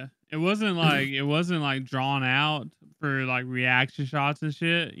 Yeah. It wasn't like drawn out for like reaction shots and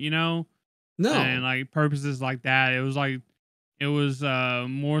shit, and No. like purposes like that. It was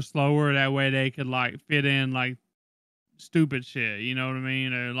more slower that way they could like fit in like stupid shit, you know what I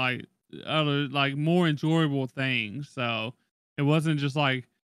mean? Or like other like more enjoyable things. So it wasn't just like,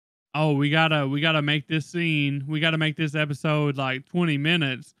 oh, we gotta make this scene, we gotta make this episode like 20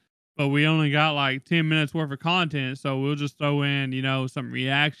 minutes, but we only got like 10 minutes worth of content, so we'll just throw in, some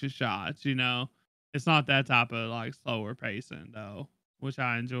reaction shots. It's not that type of like slower pacing though, which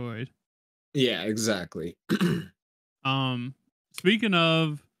I enjoyed. Yeah, exactly. Um Speaking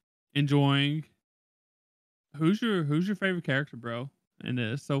of enjoying, who's your favorite character, bro, in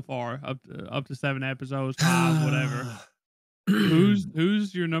this so far? Up to 7 episodes, five, whatever.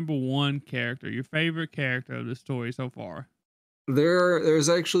 Who's your number one character? Your favorite character of the story so far? There's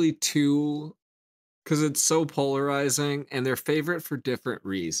actually two because it's so polarizing and they're favorite for different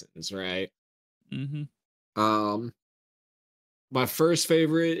reasons, right? Mhm. Um my first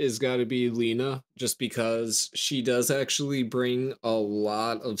favorite is got to be Lena just because she does actually bring a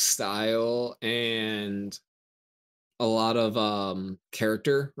lot of style and a lot of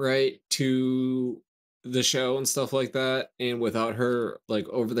character, right, to the show and stuff like that, and without her like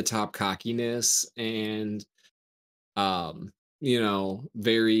over the top cockiness and um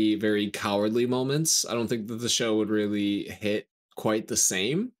very very cowardly moments, I don't think that the show would really hit quite the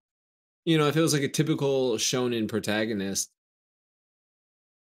same. If it was like a typical shonen protagonist,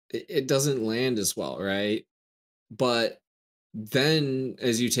 it doesn't land as well, right? But then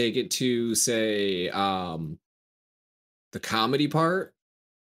as you take it to say the comedy part,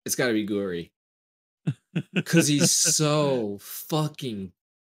 it's got to be Guri cuz he's so fucking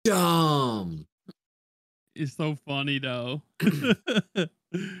dumb. It's so funny though.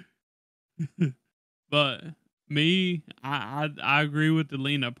 But me, I agree with the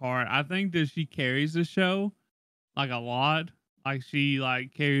Lena part. I think that she carries the show like a lot. Like she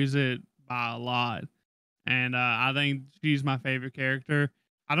like carries it by a lot. And I think she's my favorite character.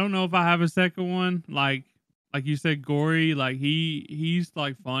 I don't know if I have a second one. Like you said, Gory. Like he's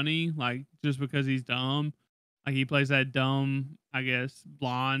like funny. Like just because he's dumb. Like he plays that dumb, I guess,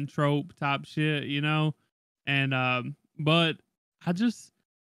 blonde trope type shit. And but I just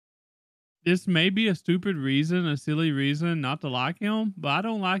this may be a stupid reason, a silly reason not to like him, but I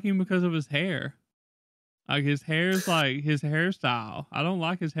don't like him because of his hair. Like his hair is like his hairstyle. I don't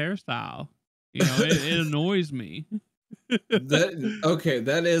like his hairstyle. It annoys me. That okay,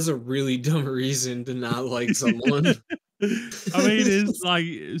 that is a really dumb reason to not like someone. I mean, it's like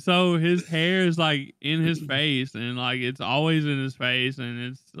so his hair is like in his face and like it's always in his face and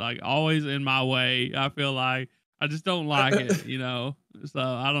it's like always in my way. I feel like I just don't like it. So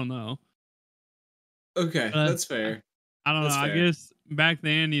I don't know. Okay, But that's fair. I don't know. That's I fair. guess back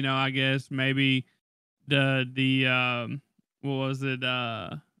then, I guess maybe the what was it?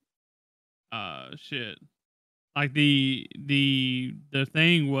 Shit. Like the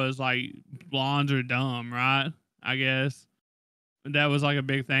thing was like blondes are dumb, right? I guess that was like a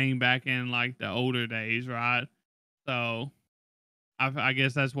big thing back in like the older days, right? So I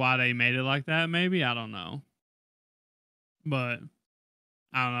guess that's why they made it like that. Maybe I don't know, but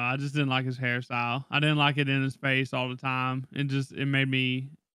I don't know. I just didn't like his hairstyle. I didn't like it in his face all the time. It made me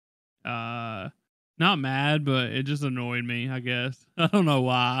uh not mad, but it just annoyed me. I guess I don't know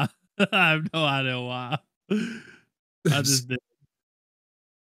why. I have no idea why. I just did.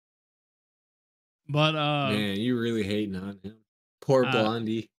 But Man, you really hating on him. Poor uh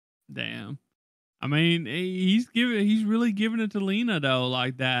Blondie. damn. I mean, he's really giving it to Lena though,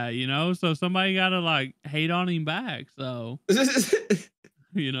 like that. So somebody gotta like hate on him back. So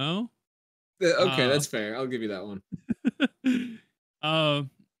you know, Okay, uh, that's fair. I'll give you that one. uh,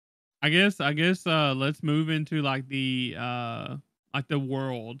 I guess let's move into like the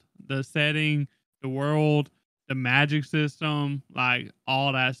world, the setting, the world, the magic system, like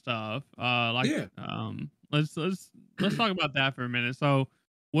all that stuff. Yeah. Let's talk about that for a minute. So,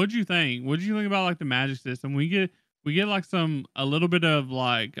 what'd you think? What'd you think about like the magic system? We get like a little bit of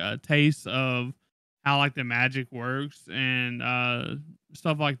like a taste of how like the magic works and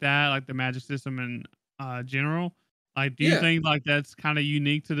stuff like that, like the magic system in general. Like, do you Yeah. think like that's kind of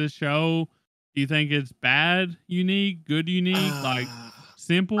unique to this show? Do you think it's bad unique, good unique, like Uh,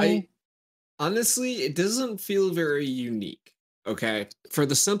 simple? I honestly, it doesn't feel very unique. Okay. For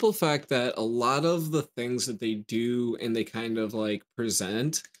the simple fact that a lot of the things that they do and they kind of like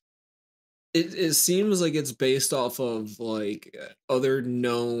present, it seems like it's based off of like other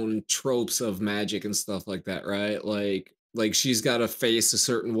known tropes of magic and stuff like that, right? Like she's got to face a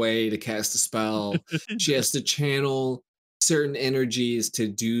certain way to cast a spell. She has to channel certain energies to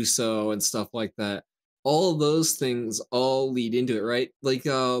do so and stuff like that. All of those things all lead into it, right? Like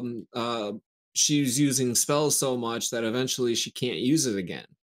she's using spells so much that eventually she can't use it again,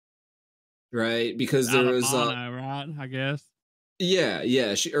 right? Because Out there of was mana, right? I guess. yeah,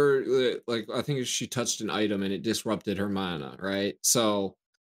 yeah, she or, like, I think she touched an item and it disrupted her mana, right? So,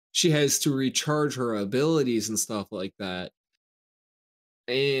 she has to recharge her abilities and stuff like that,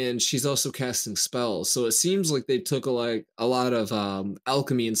 and she's also casting spells, so it seems like they took a lot of,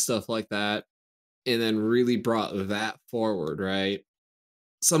 alchemy and stuff like that, and then really brought that forward, right?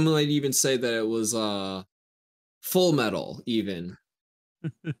 Some might even say that it was, Full Metal even.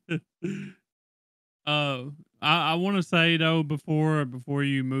 I want to say though before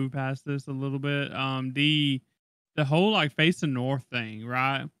you move past this a little bit, the whole like facing north thing,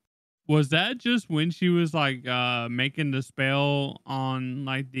 right? Was that just when she was like making the spell on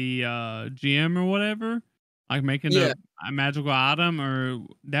like the GM or whatever? Like making Yeah, a magical item, or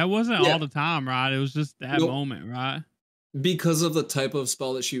that wasn't all yeah, the time, right? It was just that nope, moment, right? because of the type of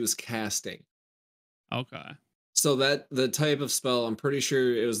spell that she was casting. Okay. So that the type of spell, I'm pretty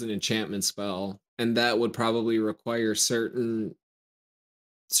sure it was an enchantment spell, and that would probably require certain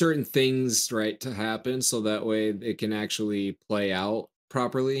things, right, to happen so that way it can actually play out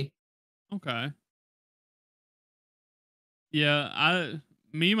properly. Okay. Yeah,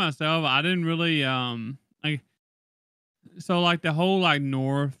 me myself, I didn't really like so like the whole like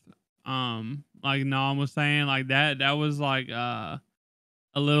north like Nam was saying like that was like a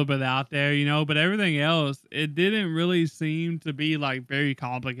little bit out there, you know, but everything else it didn't really seem to be like very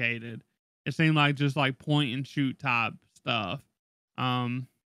complicated. It seemed like just like point and shoot type stuff. Um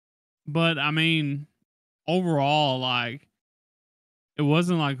but I mean overall like it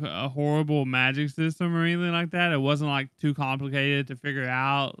wasn't like a horrible magic system or anything like that. It wasn't like too complicated to figure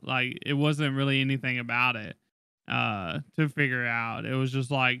out. Like it wasn't really anything about it to figure out. It was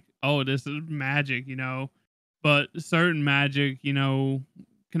just like, oh, this is magic, you know. But certain magic, you know,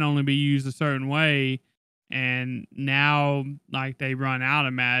 can only be used a certain way. And now like they run out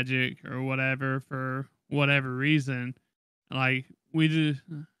of magic or whatever for whatever reason. Like we just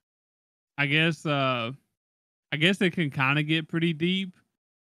I guess it can kind of get pretty deep,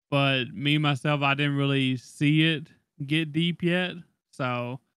 but me myself, I didn't really see it get deep yet.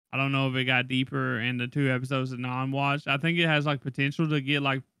 So I don't know if it got deeper in the 2 episodes that non watched. I think it has like potential to get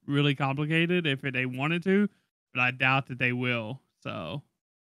like really complicated if they wanted to, but I doubt that they will. So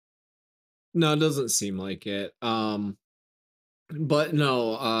No, it doesn't seem like it. But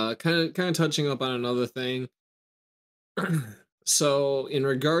no, kind of touching up on another thing. So in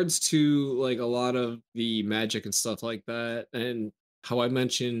regards to like a lot of the magic and stuff like that, and how I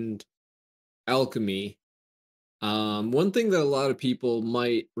mentioned alchemy, one thing that a lot of people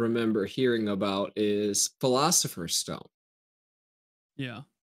might remember hearing about is Philosopher's Stone. yeah,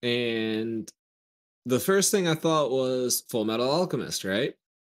 And the first thing I thought was Full Metal Alchemist, right?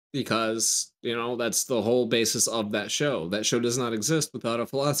 Because, you know, that's the whole basis of that show. That show does not exist without a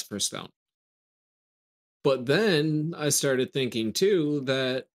Philosopher's Stone. But then I started thinking too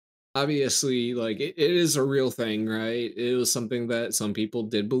that obviously, like, it is a real thing, right? It was something that some people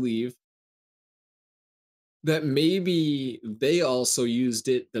did believe that maybe they also used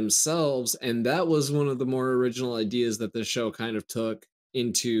it themselves. And that was one of the more original ideas that the show kind of took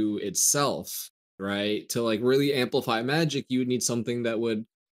into itself, right? To like really amplify magic, you would need something that would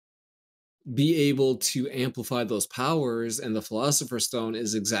be able to amplify those powers. And the Philosopher's Stone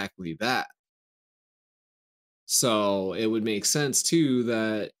is exactly that. So it would make sense too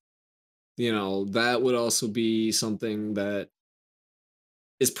that, you know, that would also be something that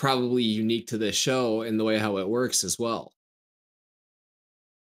is probably unique to this show and the way how it works as well.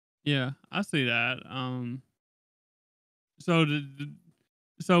 yeah, I see that. So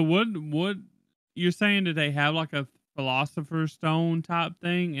so what you're saying that they have like a philosopher's stone type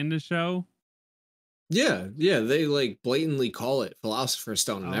thing in the show? Yeah, yeah, they like blatantly call it Philosopher's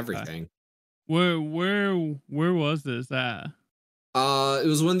Stone and Okay. everything. Where was this at? It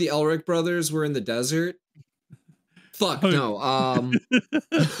was when the Elric brothers were in the desert. Fuck Oh. no.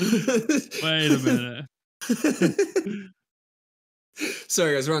 Wait a minute.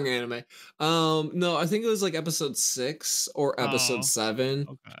 Sorry, guys, wrong anime. No, I think it was like episode 6 or episode Oh, 7.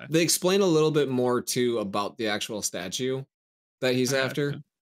 okay. They explain a little bit more too about the actual statue that he's I got after.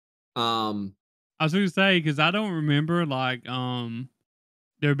 you. Um, I was gonna say because I don't remember like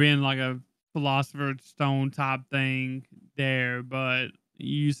there being like a philosopher's stone type thing there, but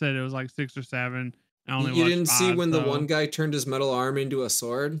you said it was like 6 or 7. I only You watched didn't see 5, when the one so guy turned his metal arm into a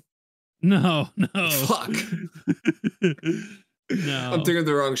sword? no, no, Fuck. I'm no, thinking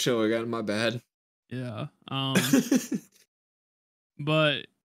the wrong show again. My bad. yeah. But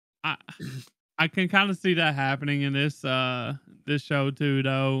I I can kind of see that happening in this show too,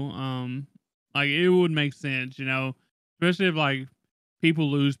 though. Like it would make sense, especially if like people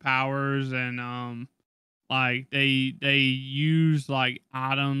lose powers and like they use like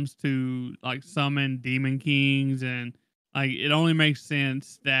items to like summon demon kings, and like it only makes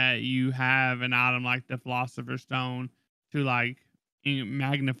sense that you have an item like the philosopher's stone to like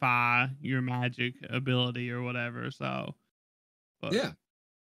magnify your magic ability or whatever. So but Yeah.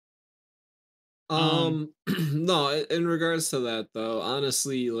 um No, in regards to that though,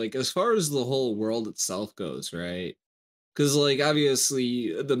 honestly, like as far as the whole world itself goes, right? Because like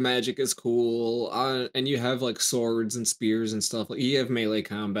obviously the magic is cool, and you have like swords and spears and stuff. Like you have melee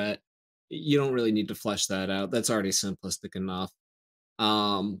combat. You don't really need to flesh that out. That's already simplistic enough.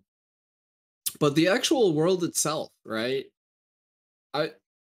 Um, but the actual world itself, right? I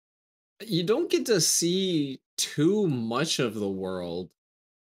You don't get to see too much of the world,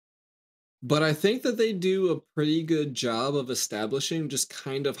 but I think that they do a pretty good job of establishing just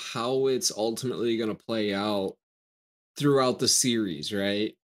kind of how it's ultimately going to play out throughout the series,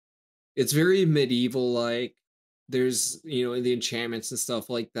 right? It's very medieval like. There's, the enchantments and stuff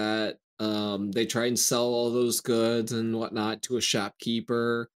like that. They try and sell all those goods and whatnot to a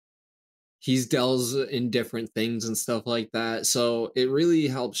shopkeeper. He's delves in different things and stuff like that. So it really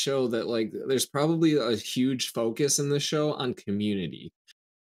helps show that like there's probably a huge focus in the show on community.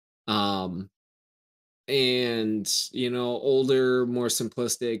 Um and older, more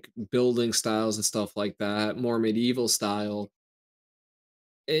simplistic building styles and stuff like that, more medieval style.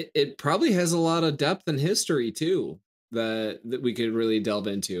 It probably has a lot of depth and history too that we could really delve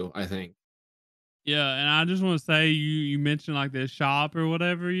into, I think. Yeah, and I just want to say you mentioned like this shop or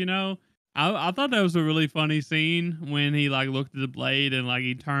whatever, I thought that was a really funny scene when he like looked at the blade and like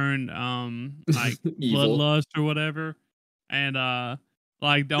he turned like Evil. bloodlust or whatever. And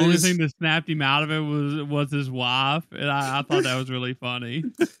like the only thing There's that snapped him out of it was his wife. And I thought that was really funny.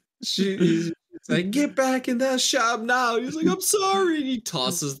 he's like, get back in that shop now. He's like, I'm sorry. And he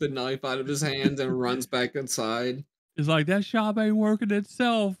tosses the knife out of his hands and runs back inside. It's like that shop ain't working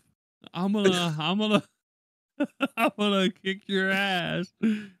itself. I'm gonna I'm gonna kick your ass.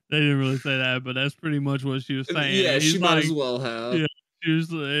 They didn't really say that, but that's pretty much what she was saying. Yeah, And she he's might as like, well have. yeah,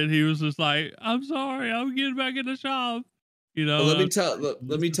 and he was just like, I'm sorry, I'm getting back in the shop. And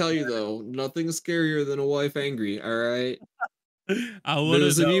Let me tell you though, nothing's scarier than a wife angry. All right, I wouldn't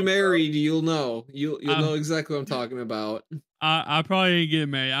those of you know, bro. married, you'll know. You'll I, know exactly what I'm talking about. I probably ain't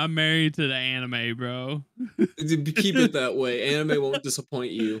getting married. I'm married to the anime, bro. Keep it that way. Anime won't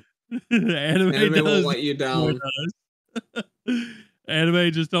disappoint you. Anime Anime won't does let you disappoint down us.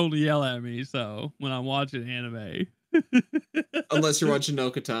 Anime just don't yell at me, so when I'm watching anime. unless you're watching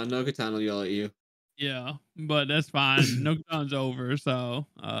Nokotan. Nokotan will yell at you. Yeah, but that's fine. Nokotan's over, so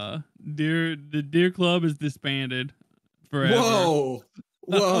the Deer Club is disbanded forever. Whoa,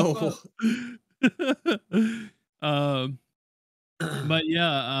 whoa. um, but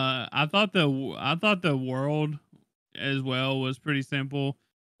yeah, I thought the world as well was pretty simple.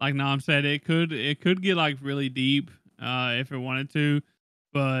 Like Nam said, it could get like really deep if it wanted to,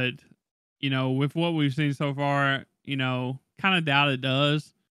 but with what we've seen so far, kind of doubt it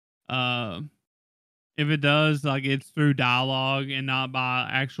does. Uh, if it does, like it's through dialogue and not by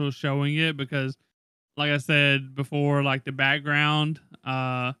actual showing it, because like I said before, like the background,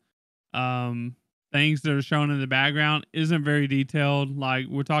 um things that are shown in the background isn't very detailed. Like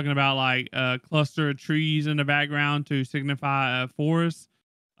we're talking about like a cluster of trees in the background to signify a forest.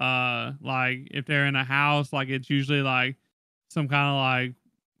 Like if they're in a house, like it's usually like some kind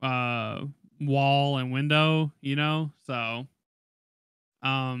of like wall and window, so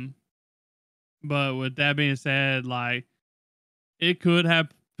um but with that being said, like it could have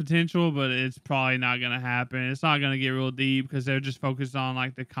potential, but it's probably not gonna happen. It's not gonna get real deep because they're just focused on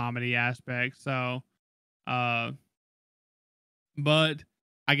like the comedy aspect. So, uh, but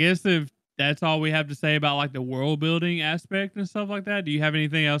I guess if that's all we have to say about like the world building aspect and stuff like that, do you have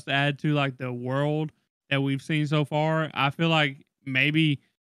anything else to add to like the world that we've seen so far? I feel like maybe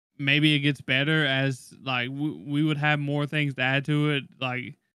it gets better as like we would have more things to add to it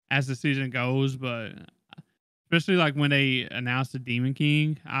like as the season goes, but especially like when they announced the Demon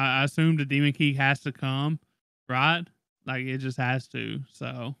King. I assume the Demon King has to come, right? Like it just has to.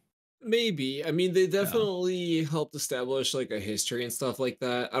 So Maybe. I mean, they Yeah. definitely helped establish like a history and stuff like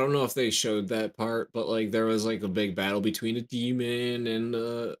that. I don't know if they showed that part, but like there was like a big battle between a demon and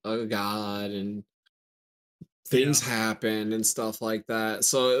a god, and things Yeah. happened and stuff like that.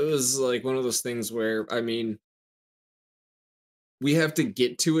 So it was like one of those things where, I mean, we have to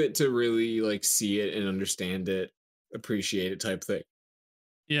get to it to really like see it and understand it, appreciate it type thing.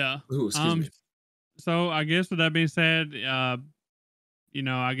 Yeah. Ooh, excuse Um me. so I guess with that being said, I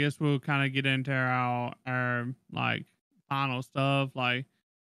guess we'll kind of get into our like final stuff. Like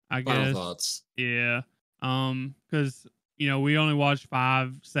I Final guess, thoughts. yeah. Because we only watched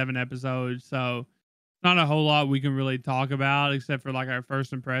 5, 7 episodes, so not a whole lot we can really talk about except for like our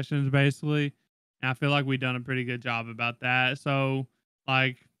first impressions, basically. And I feel like we've done a pretty good job about that. So,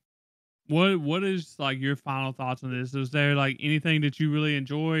 like, what is like your final thoughts on this? Is there like anything that you really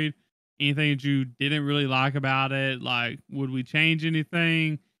enjoyed? Anything that you didn't really like about it? Like, would we change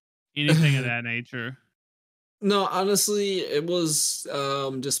anything? Anything of that nature? No, honestly, it was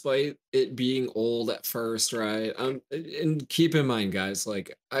despite it being old at first, right? And keep in mind, guys,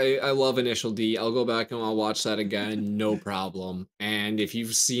 like I love Initial D. I'll go back and I'll watch that again, no problem. And if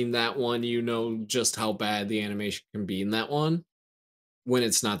you've seen that one, you know just how bad the animation can be in that one when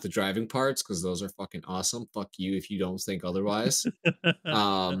it's not the driving parts, because those are fucking awesome. Fuck you if you don't think otherwise.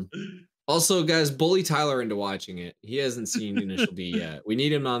 Um Also, guys, bully Tyler into watching it. He hasn't seen Initial D yet. We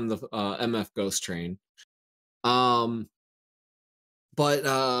need him on the MF Ghost train. Um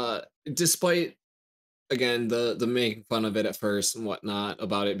But, despite, again, the making fun of it at first and whatnot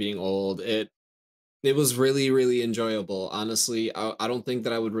about it being old, it was really, really enjoyable. Honestly, I don't think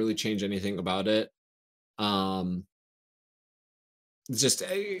that I would really change anything about it. Um, just,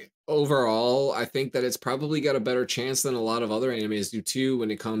 overall, I think that it's probably got a better chance than a lot of other animes do too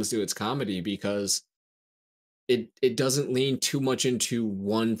when it comes to its comedy, because it doesn't lean too much into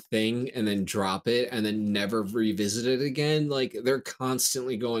one thing and then drop it and then never revisit it again. Like, they're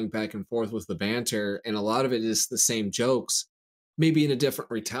constantly going back and forth with the banter, and a lot of it is the same jokes, maybe in a different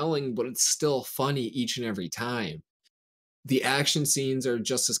retelling, but it's still funny each and every time. The action scenes are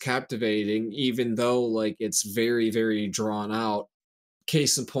just as captivating, even though like it's very, very drawn out.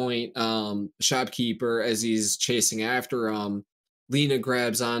 Case in point, shopkeeper, as he's chasing after him, Lena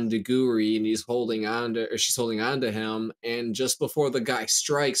grabs on to Guri and he's holding on to, or she's holding on to him, and just before the guy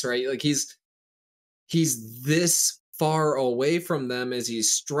strikes, right, like he's this far away from them as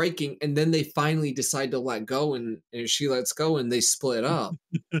he's striking, and then they finally decide to let go, and she lets go and they split up.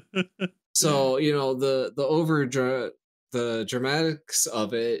 So the dramatics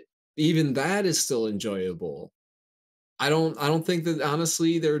of it, even that is still enjoyable. I don't think that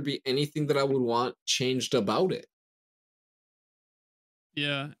honestly there would be anything that I would want changed about it.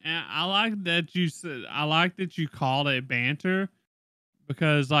 Yeah, and I like that you said. I like that you called it banter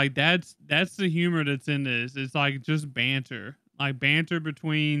because like that's the humor that's in this. It's like just banter, like banter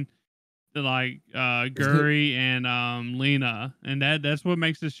between the like Guri and Lena, and that's what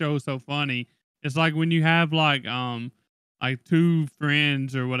makes the show so funny. It's like when you have like two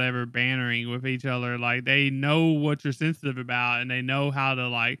friends or whatever bantering with each other, like they know what you're sensitive about and they know how to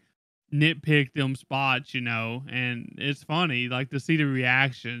like nitpick them spots, and it's funny like to see the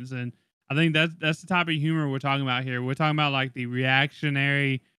reactions. And I think that's the type of humor we're talking about here. We're talking about like the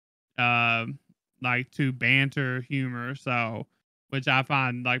reactionary like to banter humor. So which I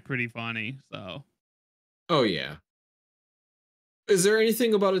find like pretty funny. So Oh yeah. Is there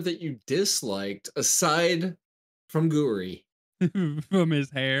anything about it that you disliked aside from Guri? from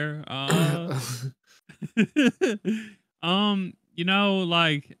his hair, like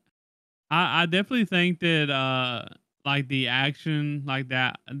I definitely think that like the action, like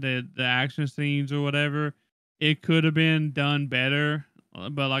that the action scenes or whatever, it could have been done better.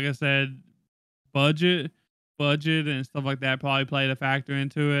 But like I said, budget, budget and stuff like that probably played a factor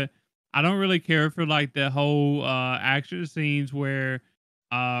into it. I don't really care for like the whole action scenes where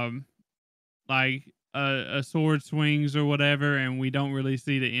um like a sword swings or whatever and we don't really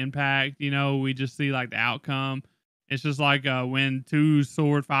see the impact, we just see like the outcome. It's just like when two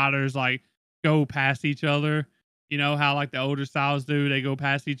sword fighters like go past each other, how like the older styles do, they go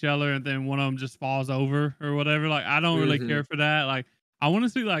past each other and then one of them just falls over or whatever. Like I don't really Mhm. care for that. Like I want to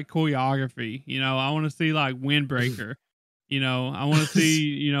see like choreography, I want to see like windbreaker. I want to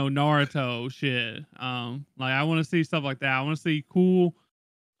see, Naruto shit. Like I want to see stuff like that. I want to see cool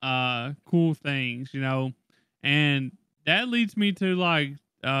things, and that leads me to like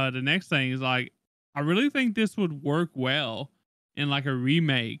the next thing is like I really think this would work well in like a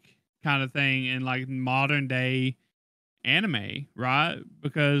remake kind of thing in like modern day anime, right?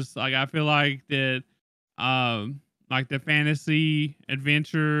 Because like I feel like that like the fantasy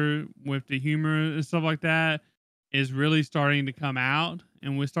adventure with the humor and stuff like that is really starting to come out,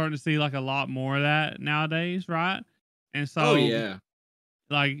 and we're starting to see like a lot more of that nowadays, right? And Oh so yeah.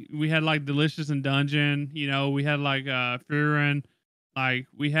 like we had like Delicious and Dungeon, you know, we had like Furin, like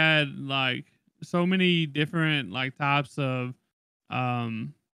we had like so many different like types of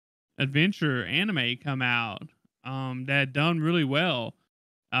um adventure anime come out that done really well.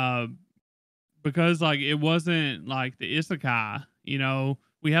 Uh because like it wasn't like the isekai, you know.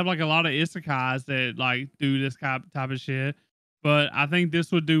 We have like a lot of isekais that like do this type of shit, but I think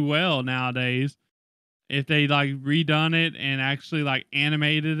this would do well nowadays if they like redone it and actually like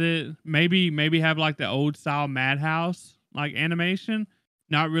animated it. Maybe have like the old style Madhouse like animation,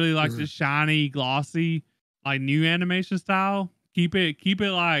 not really like the Mhm. shiny glossy like new animation style. Keep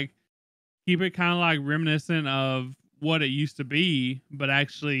it kind of like reminiscent of what it used to be, but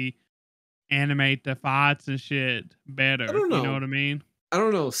actually animate the fights and shit I better. don't You know know. what I mean? I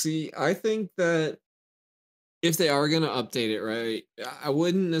don't know. See, I think that if they are gonna update it, right, I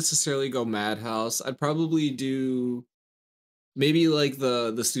wouldn't necessarily go Madhouse. I'd probably do maybe like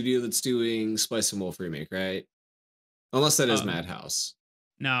the studio that's doing Spice and Wolf remake, right? Unless that is Oh Madhouse.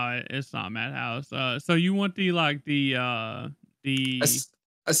 no, it's not Madhouse. So you want the like I, the s-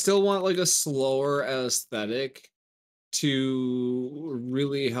 I still want like a slower aesthetic to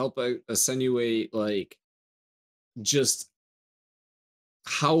really help accentuate like just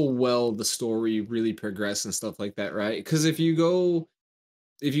how well the story really progressed and stuff like that, right? Because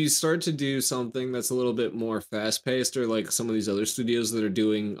if you start to do something that's a little bit more fast paced, or like some of these other studios that are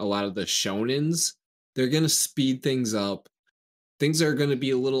doing a lot of the shonens, they're gonna speed things up. Things are gonna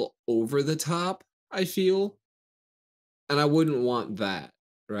be a little over the top, I feel, and I wouldn't want that,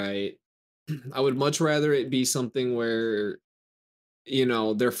 right? I would much rather it be something where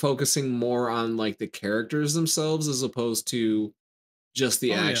they're focusing more on like the characters themselves as opposed to just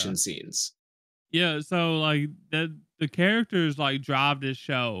the oh yeah. action scenes. Yeah, so like the characters like drive this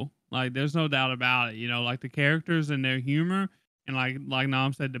show. Like there's no doubt about it. You know, like the characters and their humor and like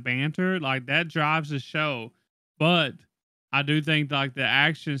Nam said, the banter, like that drives the show. But I do think like the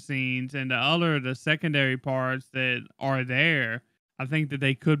action scenes and the secondary parts that are there, I think that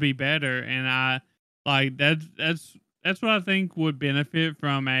they could be better. And I like that's what I think would benefit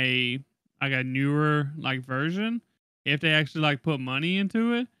from a newer like version if they actually like put money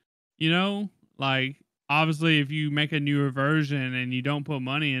into it, you know? Like, obviously, if you make a newer version and you don't put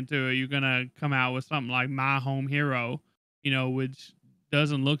money into it, you're gonna come out with something like My Home Hero, you know, which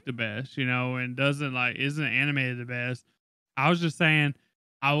doesn't look the best, you know, and doesn't like isn't animated the best. I was just saying,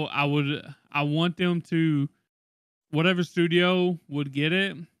 I want them to whatever studio would get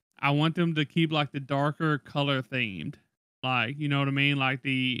it. I want them to keep like the darker color themed, like you know what I mean, like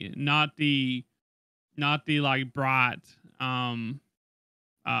the not the like bright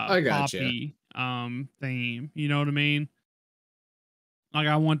I gotcha. poppy theme. You know what I mean? Like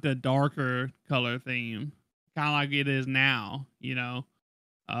I want the darker color theme. Kind of like it is now, you know.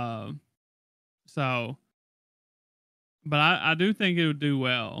 Uh so but I do think it would do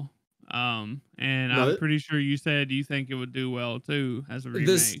well. And I'm No, pretty sure you said you think it would do well too as a this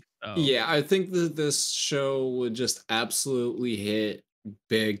remake. So yeah, I think that this show would just absolutely hit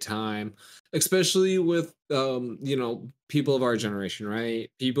big time, especially with people of our generation, right?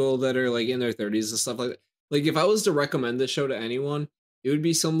 People that are like in their 30s and stuff like that. Like if I was to recommend this show to anyone, it would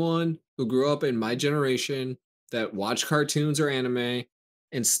be someone who grew up in my generation that watched cartoons or anime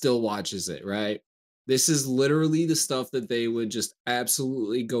and still watches it, right? This is literally the stuff that they would just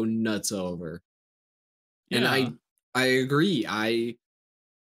absolutely go nuts over. And yeah. I agree. I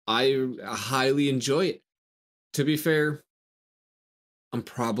highly enjoy it. To be fair, I'm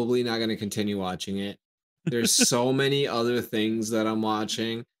probably not going to continue watching it. There's so many other things that I'm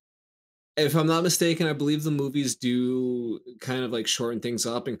watching. If I'm not mistaken, I believe the movies do kind of like shorten things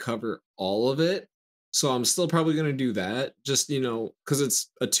up and cover all of it. So I'm still probably going to do that, just, because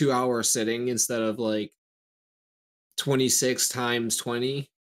it's a 2 hour sitting instead of like 26 times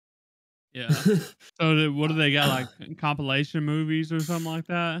 20. Yeah. So what do they got like compilation movies or something like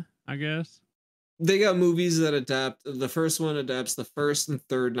that? I guess. They got movies that adapt. The first one adapts the first and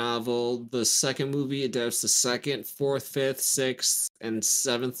third novel. The second movie adapts the second, fourth, fifth, sixth, and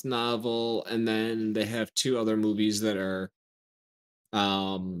seventh novel. And then they have two other movies that are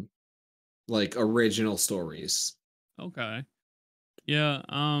um like original stories. Okay. Yeah.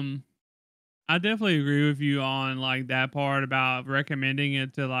 I definitely agree with you on like that part about recommending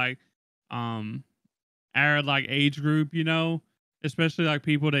it to like um our like age group, you know, especially like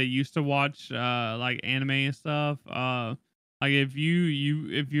people that used to watch like anime and stuff. Like if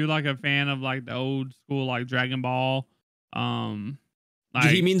you're like a fan of like the old school like Dragon Ball, um, He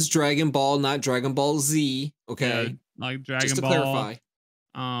like means Dragon Ball, not Dragon Ball Z. yeah, Okay, like just Dragon to Ball. clarify.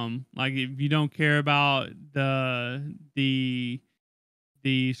 Like if you don't care about the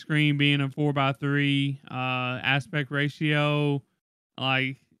screen being a 4:3 aspect ratio,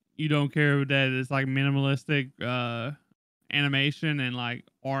 like you don't care that it's like minimalistic animation and like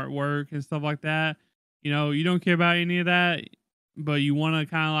artwork and stuff like that. You know, you don't care about any of that, but you want to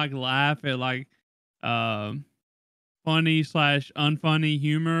kind of like laugh at like um funny slash unfunny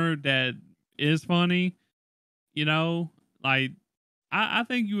humor that is funny. You know, like I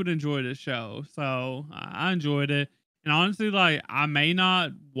think you would enjoy this show. So I enjoyed it. And honestly, like I may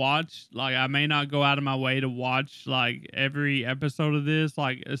not go out of my way to watch like every episode of this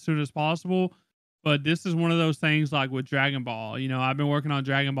like as soon as possible. But this is one of those things like with Dragon Ball. You know, I've been working on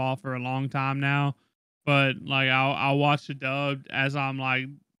Dragon Ball for a long time now. But like I'll watch the dubbed as I'm like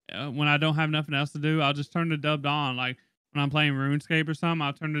when I don't have nothing else to do, I'll just turn the dubbed on. Like when I'm playing RuneScape or something,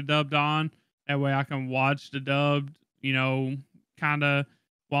 I'll turn the dubbed on. That way I can watch the dubbed, you know, kind of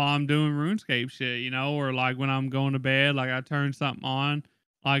while I'm doing RuneScape shit, you know, or like when I'm going to bed, like I turn something on,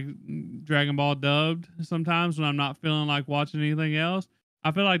 like Dragon Ball dubbed sometimes when I'm not feeling like watching anything else.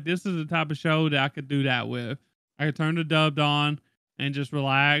 I feel like this is the type of show that I could do that with. I could turn the dubbed on and just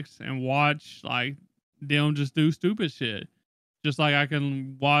relax and watch like them just do stupid shit. Just like I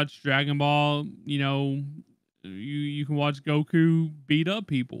can watch Dragon Ball, you know, you can watch Goku beat up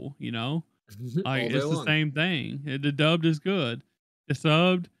people, you know, like All day it's the long. same thing. The dubbed is good. The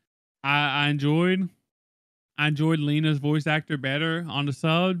subbed, I enjoyed. I enjoyed Lena's voice actor better on the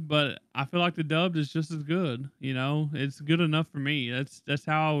sub, but I feel like the dubbed is just as good. You know, it's good enough for me. That's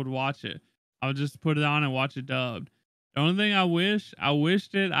how I would watch it. I would just put it on and watch it dubbed. The only thing I wish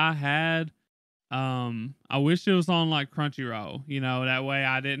that I had, I wish it was on like Crunchyroll. You know, that way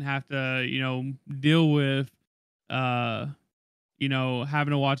I didn't have to, you know, deal with, uh, you know,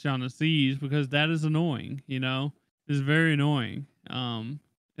 having to watch it on the seas because that is annoying, you know. It's very annoying.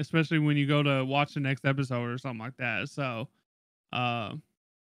 Especially when you go to watch the next episode or something like that. So, uh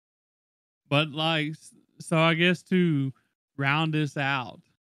but like so I guess to round this out,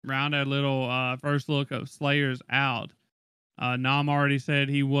 round that little first look of Slayers out. Nam already said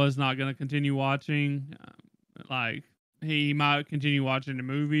he was not going to continue watching. Like he might continue watching the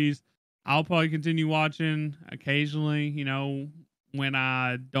movies. I'll probably continue watching occasionally, you know, when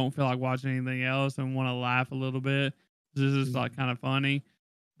I don't feel like watching anything else and want to laugh a little bit. This is like Mhm. kind of funny.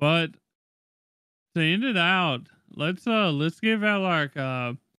 But to end it out, let's give out like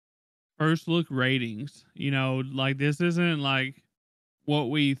first look ratings. You know, like this isn't like what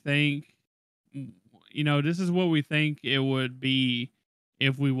we think you know, this is what we think it would be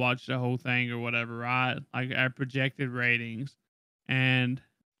if we watched the whole thing or whatever, right? Like our projected ratings. And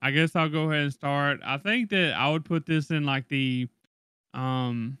I guess I'll go ahead and start. I think that I would put this in like the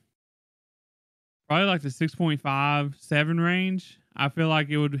um probably like the 6.5 7 range. I feel like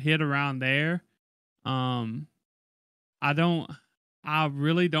it would hit around there. Um I don't I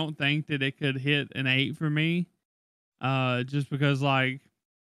really don't think that it could hit an 8 for me. Just because like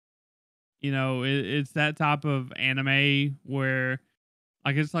you know, it's that type of anime where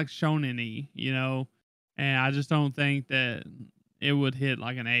like it's like shonen-y, you know, and I just don't think that it would hit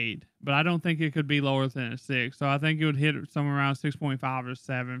like an 8, but I don't think it could be lower than a 6. So I think it would hit somewhere around 6.5 or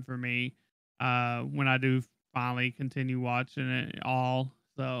 7 for me when I do finally continue watching it all.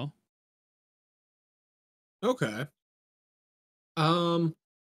 So, Okay. Um,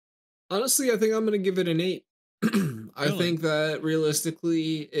 Honestly, I think I'm gonna give it an 8. I really? think that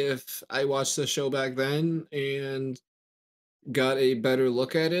realistically, if I watched the show back then and got a better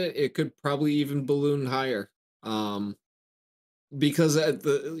look at it, it could probably even balloon higher. Um, because at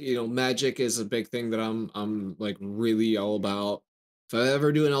the magic is a big thing that I'm like really all about. If I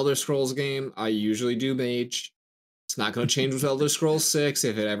ever do an Elder Scrolls game, I usually do mage. It's not going to change with Elder Scrolls 6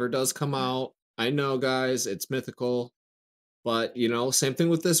 if it ever does come out. I know, guys, it's mythical, but same thing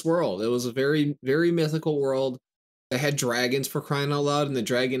with this world. It was a very, very mythical world. They had dragons for crying out loud, and the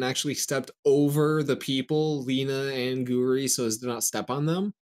dragon actually stepped over the people, Lena and Guri, so as to not step on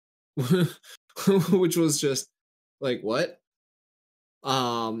them, which was just like what?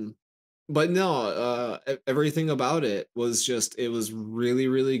 Um, but no, everything about it was just it was really,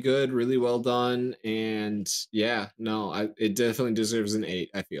 really good, really well done, and yeah, no, it definitely deserves an 8,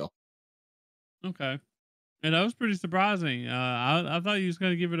 I feel. Okay. And that was pretty surprising. I thought you was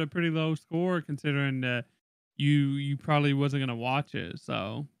gonna give it a pretty low score considering that you probably wasn't gonna watch it.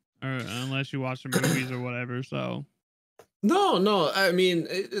 So, or unless you watch the movies or whatever. So, No, no, I mean,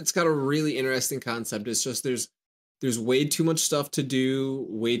 it's got a really interesting concept. It's just there's way too much stuff to do,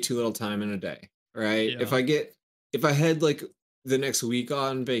 way too little time in a day, right? Yeah. If I had like the next week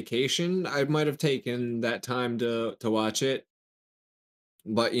on vacation, I might have taken that time to watch it.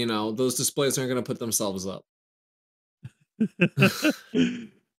 But you know, those displays aren't gonna put themselves up.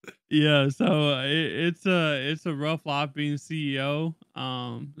 Yeah, so it's a rough life being CEO.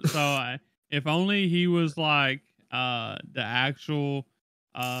 If only he was like the actual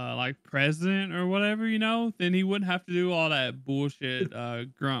like president or whatever, you know, then he wouldn't have to do all that bullshit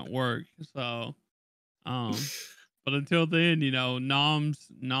grunt work. So um but until then, you know,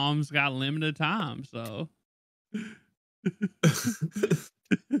 Nom's got limited time, so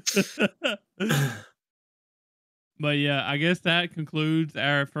But yeah, I guess that concludes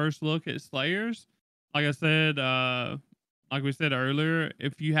our first look at Slayers. Like I said, like we said earlier,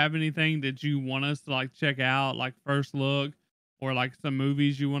 if you have anything that you want us to like check out, like first look, or like some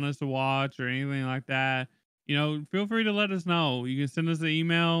movies you want us to watch or anything like that, you know, feel free to let us know. You can send us an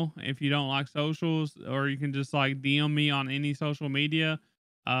email if you don't like socials, or you can just like DM me on any social media.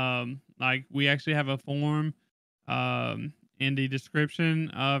 Like we actually have a form. In the description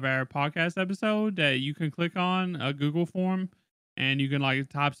of our podcast episode that you can click on a Google form and you can like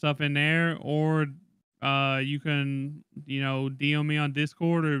type stuff in there, or you can, you know, DM me on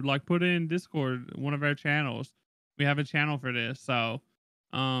Discord or like put it in Discord, one of our channels. We have a channel for this. Um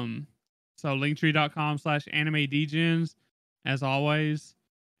linktree.com/anime degens as always.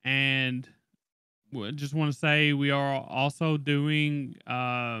 And just want to say we are also doing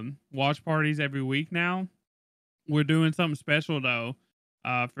watch parties every week now. We're doing something special though,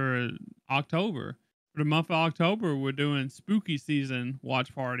 for October. For the month of October, we're doing spooky season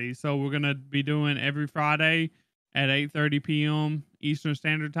watch parties. So we're gonna be doing every Friday at 8:30 p.m. Eastern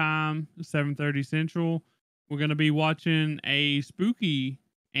Standard Time, 7:30 Central. We're gonna be watching a spooky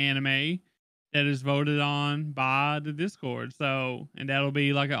anime that is voted on by the Discord. So, and that'll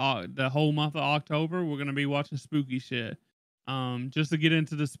be like the whole month of October. We're gonna be watching spooky shit, just to get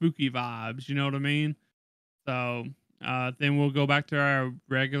into the spooky vibes. You know what I mean? So then we'll go back to our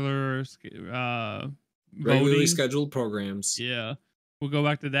regular Regularly voting. scheduled programs. Yeah, we'll go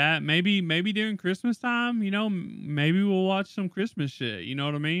back to that. Maybe during Christmas time, you know, maybe we'll watch some Christmas shit. You know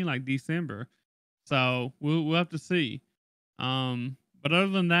what I mean? Like December. So we'll have to see. But other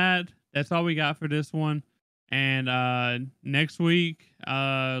than that, that's all we got for this one. And next week,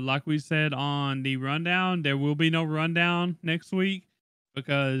 like we said on the rundown, there will be no rundown next week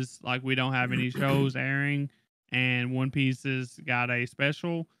because like we don't have any shows airing, and One Piece has got a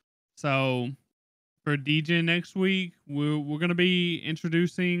special. So for DJ next week, we're gonna be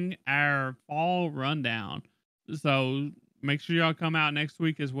introducing our fall rundown. So make sure y'all come out next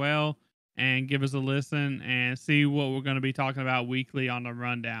week as well and give us a listen and see what we're gonna be talking about weekly on the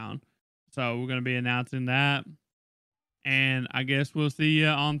rundown. So we're gonna be announcing that, and I guess we'll see you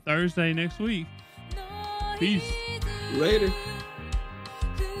on Thursday next week. Peace. Later.